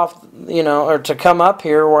drop off, or to come up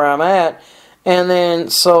here where I'm at. And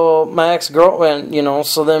then, so my ex-girlfriend,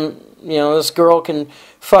 so then, this girl can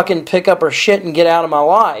fucking pick up her shit and get out of my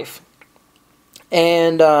life.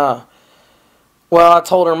 And, well, I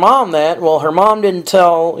told her mom that. Well, her mom didn't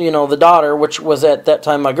tell, the daughter, which was at that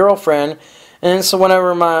time my girlfriend. And so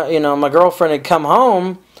whenever my girlfriend had come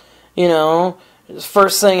home,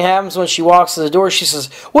 first thing happens when she walks to the door, she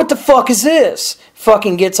says, "What the fuck is this?"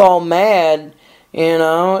 Fucking gets all mad. And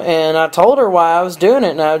I told her why I was doing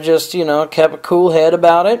it, and I just, kept a cool head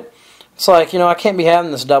about it. It's like, I can't be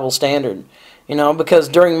having this double standard, because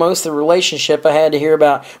during most of the relationship I had to hear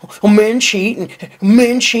about, men cheating,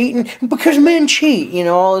 because men cheat,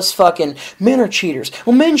 all this fucking, men are cheaters.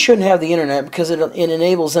 Well, men shouldn't have the internet because it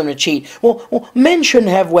enables them to cheat. Well, men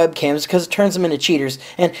shouldn't have webcams because it turns them into cheaters.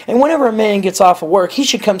 And whenever a man gets off of work, he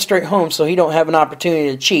should come straight home so he don't have an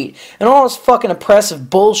opportunity to cheat. And all this fucking oppressive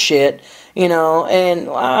bullshit. You know, and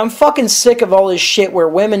I'm fucking sick of all this shit where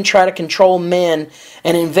women try to control men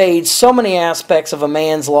and invade so many aspects of a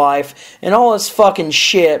man's life and all this fucking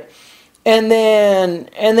shit. And then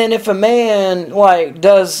if a man, like,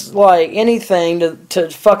 does, like, anything to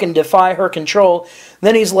fucking defy her control,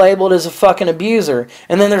 then he's labeled as a fucking abuser.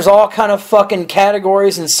 And then there's all kind of fucking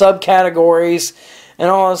categories and subcategories and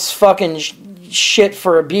all this fucking shit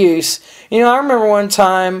for abuse. You know, I remember one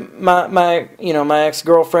time my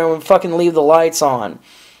ex-girlfriend would fucking leave the lights on,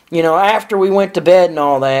 you know, after we went to bed and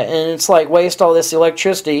all that, and it's like waste all this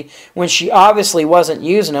electricity when she obviously wasn't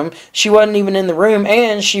using them. She wasn't even in the room,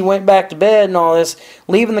 and she went back to bed and all this,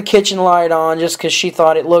 leaving the kitchen light on just because she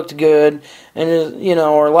thought it looked good, and, you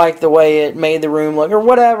know, or liked the way it made the room look or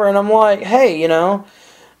whatever. And I'm like, hey, you know,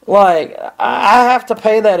 like, I have to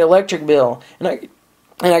pay that electric bill, and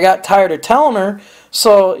I got tired of telling her.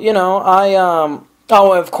 So, you know,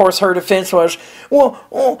 of course, her defense was, well,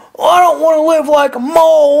 I don't want to live like a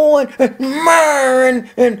mole,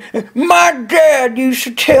 and my dad used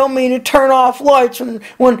to tell me to turn off lights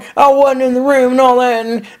when I wasn't in the room and all that,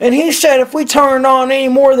 and he said if we turned on any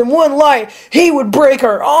more than one light, he would break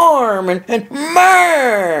our arm,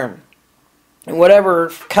 and whatever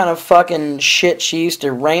kind of fucking shit she used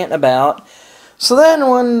to rant about. So then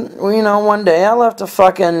one day I left a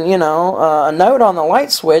fucking, you know, a note on the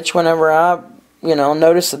light switch whenever I, you know,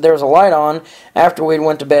 noticed that there was a light on after we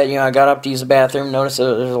went to bed. You know, I got up to use the bathroom, noticed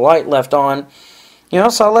that there's a light left on. You know,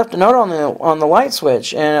 so I left a note on the light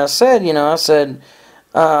switch, and I said,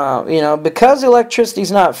 because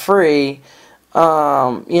electricity's not free, you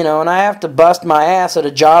know, and I have to bust my ass at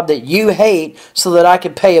a job that you hate so that I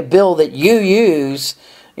could pay a bill that you use,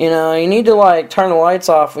 you know, you need to, like, turn the lights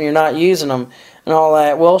off when you're not using them. And all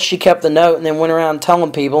that. Well, she kept the note and then went around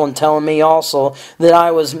telling people and telling me also that I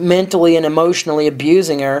was mentally and emotionally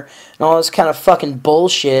abusing her and all this kind of fucking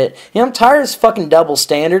bullshit. You know, I'm tired of this fucking double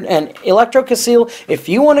standard. And Electrocaseal, if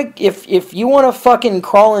you want to fucking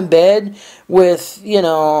crawl in bed with, you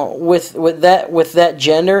know, with that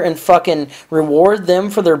gender and fucking reward them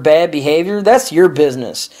for their bad behavior, that's your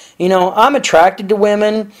business. You know, I'm attracted to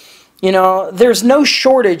women. You know, there's no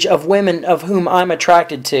shortage of women of whom I'm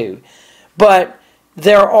attracted to. But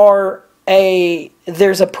there's a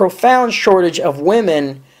profound shortage of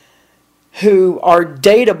women who are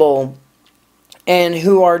dateable and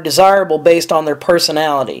who are desirable based on their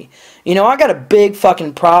personality. You know, I got a big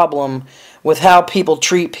fucking problem with how people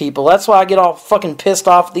treat people. That's why I get all fucking pissed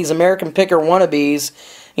off at these American picker wannabes,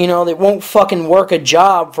 you know, that won't fucking work a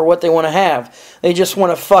job for what they want to have. They just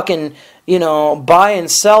want to fucking, you know, buy and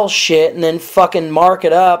sell shit and then fucking mark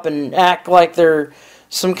it up and act like they're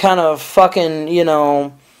some kind of fucking, you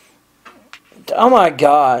know, oh my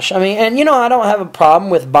gosh. I mean, and you know, I don't have a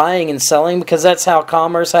problem with buying and selling because that's how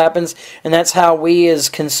commerce happens and that's how we as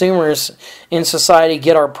consumers in society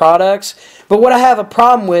get our products. But what I have a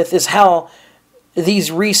problem with is how these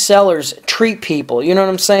resellers treat people. You know what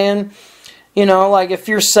I'm saying? You know, like if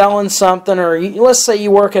you're selling something, or let's say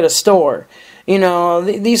you work at a store. You know,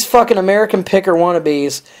 these fucking American picker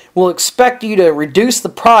wannabes will expect you to reduce the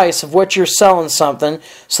price of what you're selling something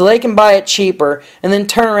so they can buy it cheaper and then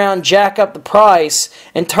turn around, jack up the price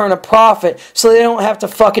and turn a profit so they don't have to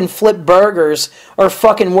fucking flip burgers or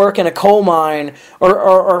fucking work in a coal mine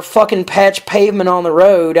or fucking patch pavement on the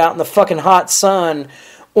road out in the fucking hot sun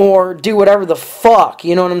or do whatever the fuck,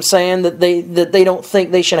 you know what I'm saying, that they don't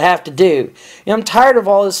think they should have to do. You know, I'm tired of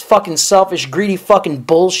all this fucking selfish, greedy fucking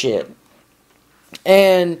bullshit.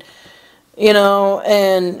 And, you know,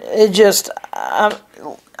 and it just,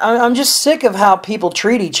 I'm just sick of how people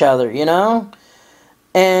treat each other, you know?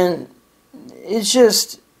 And it's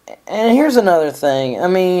just, and here's another thing. I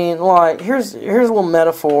mean, like, here's a little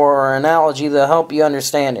metaphor or analogy that'll help you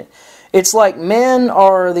understand it. It's like men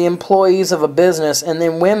are the employees of a business, and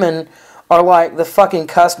then women are like the fucking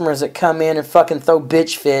customers that come in and fucking throw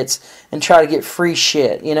bitch fits and try to get free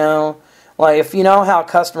shit, you know? Like, if you know how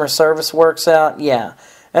customer service works out, yeah.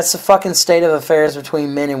 That's the fucking state of affairs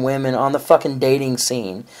between men and women on the fucking dating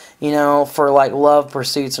scene, you know, for like love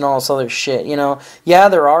pursuits and all this other shit, you know. Yeah,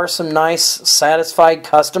 there are some nice, satisfied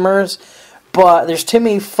customers, but there's too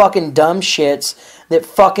many fucking dumb shits that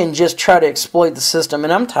fucking just try to exploit the system,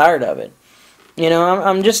 and I'm tired of it. You know,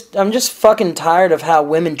 I'm just fucking tired of how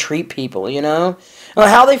women treat people, you know? Or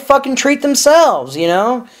how they fucking treat themselves, you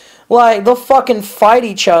know? Like, they'll fucking fight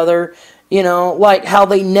each other, you know, like how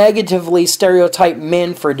they negatively stereotype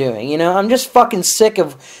men for doing, you know? I'm just fucking sick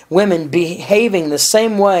of women behaving the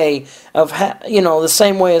same way the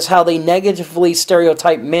same way as how they negatively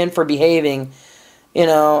stereotype men for behaving, you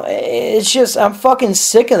know? It's just, I'm fucking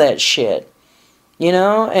sick of that shit, you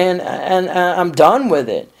know? And I'm done with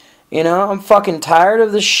it. You know, I'm fucking tired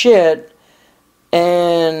of the shit.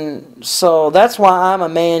 And so that's why I'm a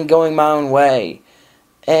man going my own way.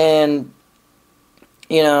 And,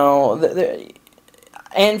 you know,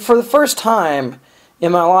 and for the first time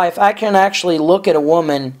in my life, I can actually look at a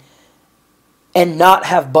woman and not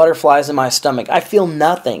have butterflies in my stomach. I feel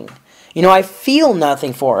nothing. You know, I feel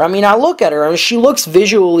nothing for her. I mean, I look at her and she looks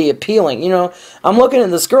visually appealing. You know, I'm looking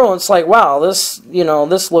at this girl and it's like, wow, this, you know,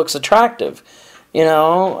 this looks attractive. You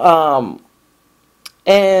know,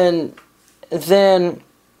 and then,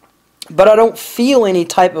 but I don't feel any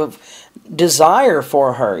type of desire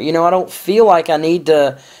for her. You know, I don't feel like I need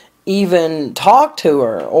to even talk to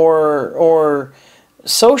her or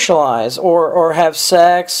socialize or have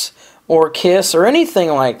sex or kiss or anything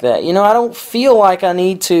like that. You know, I don't feel like I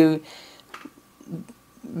need to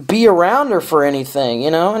be around her for anything,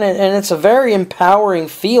 you know, and it's a very empowering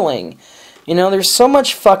feeling. You know, there's so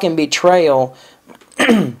much fucking betrayal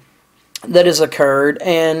that has occurred,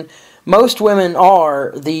 and most women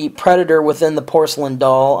are the predator within the porcelain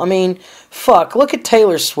doll. I mean, fuck, look at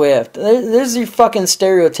Taylor Swift. This is your fucking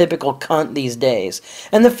stereotypical cunt these days.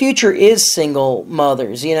 And the future is single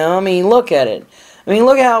mothers, you know? I mean, look at it. I mean,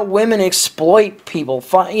 look at how women exploit people,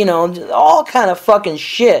 you know, all kind of fucking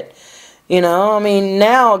shit. You know, I mean,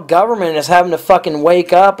 now government is having to fucking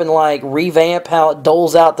wake up and, like, revamp how it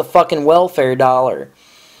doles out the fucking welfare dollar.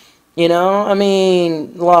 You know, I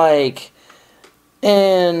mean, like,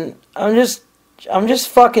 and I'm just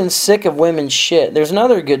fucking sick of women's shit. There's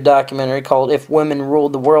another good documentary called If Women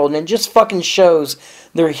Ruled the World, and it just fucking shows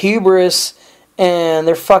their hubris and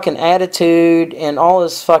their fucking attitude and all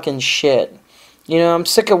this fucking shit. You know, I'm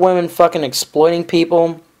sick of women fucking exploiting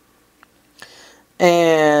people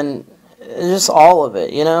and just all of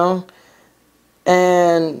it, you know?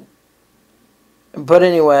 And, but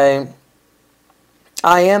anyway,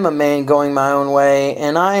 I am a man going my own way,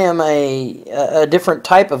 and I am a different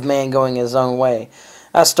type of man going his own way.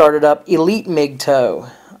 I started up Elite MGTOW,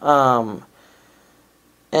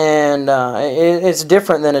 and it's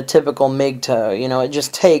different than a typical MGTOW. You know, it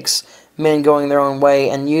just takes men going their own way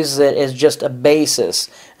and uses it as just a basis,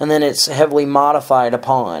 and then it's heavily modified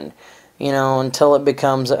upon, you know, until it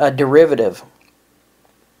becomes a derivative.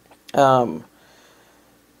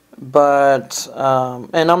 But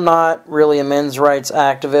and I'm not really a men's rights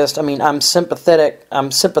activist. I mean, I'm sympathetic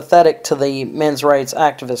to the men's rights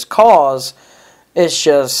activist cause. It's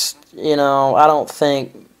just, you know, I don't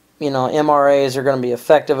think, you know, MRAs are going to be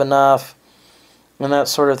effective enough and that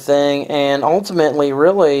sort of thing. And ultimately,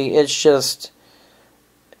 really, it's just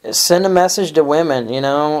send a message to women, you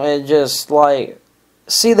know. It just, like,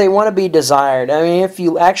 see, they want to be desired. I mean, if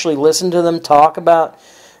you actually listen to them talk about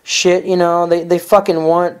shit, you know, they fucking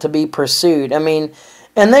want to be pursued. I mean,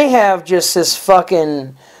 and they have just this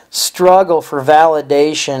fucking struggle for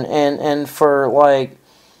validation and for, like,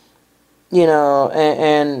 you know,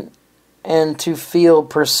 and to feel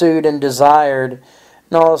pursued and desired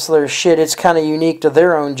and all this other shit. It's kind of unique to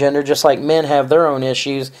their own gender, just like men have their own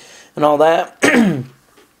issues and all that.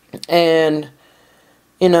 And,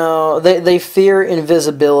 you know, they fear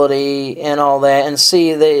invisibility and all that, and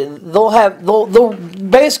see, they'll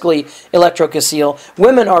basically, Electrocaseal,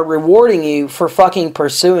 women are rewarding you for fucking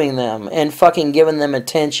pursuing them and fucking giving them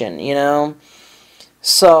attention, you know.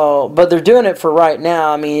 So, but they're doing it for right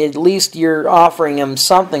now. I mean, at least you're offering them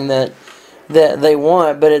something that they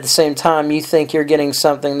want, but at the same time, you think you're getting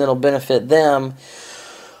something that'll benefit them.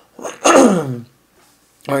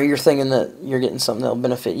 Or you're thinking that you're getting something that'll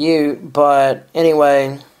benefit you. But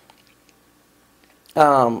anyway,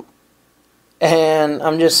 and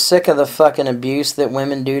I'm just sick of the fucking abuse that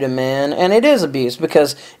women do to men. And it is abuse,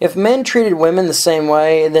 because if men treated women the same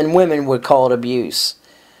way, then women would call it abuse.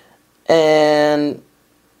 And,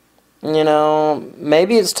 you know,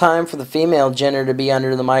 maybe it's time for the female gender to be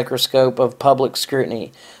under the microscope of public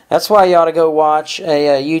scrutiny. That's why you ought to go watch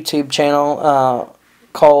a YouTube channel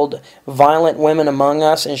called Violent Women Among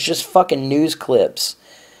Us, and it's just fucking news clips,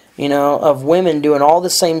 you know, of women doing all the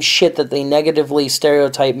same shit that they negatively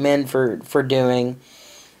stereotype men for doing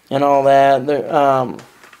and all that.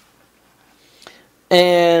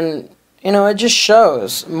 And, you know, it just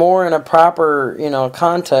shows more in a proper, you know,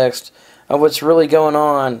 context of what's really going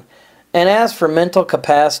on. And as for mental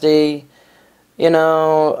capacity, you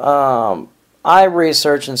know, I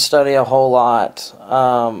research and study a whole lot.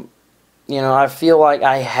 You know, I feel like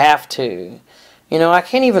I have to. You know, I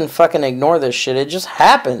can't even fucking ignore this shit. It just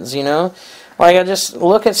happens, you know. Like, I just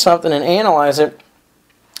look at something and analyze it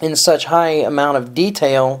in such high amount of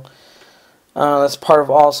detail. That's part of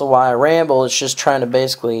also why I ramble. It's just trying to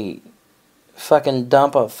basically fucking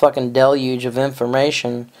dump a fucking deluge of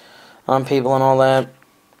information on people and all that.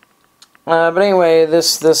 But anyway,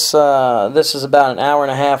 this is about an hour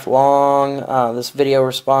and a half long. This video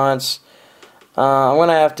response. I'm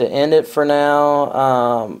gonna have to end it for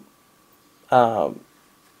now.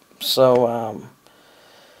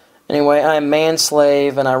 Anyway, I'm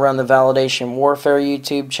Manslave, and I run the Validation Warfare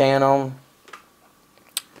YouTube channel.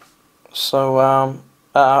 So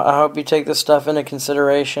I hope you take this stuff into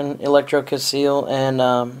consideration, Electrocaseal,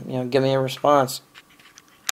 and give me a response.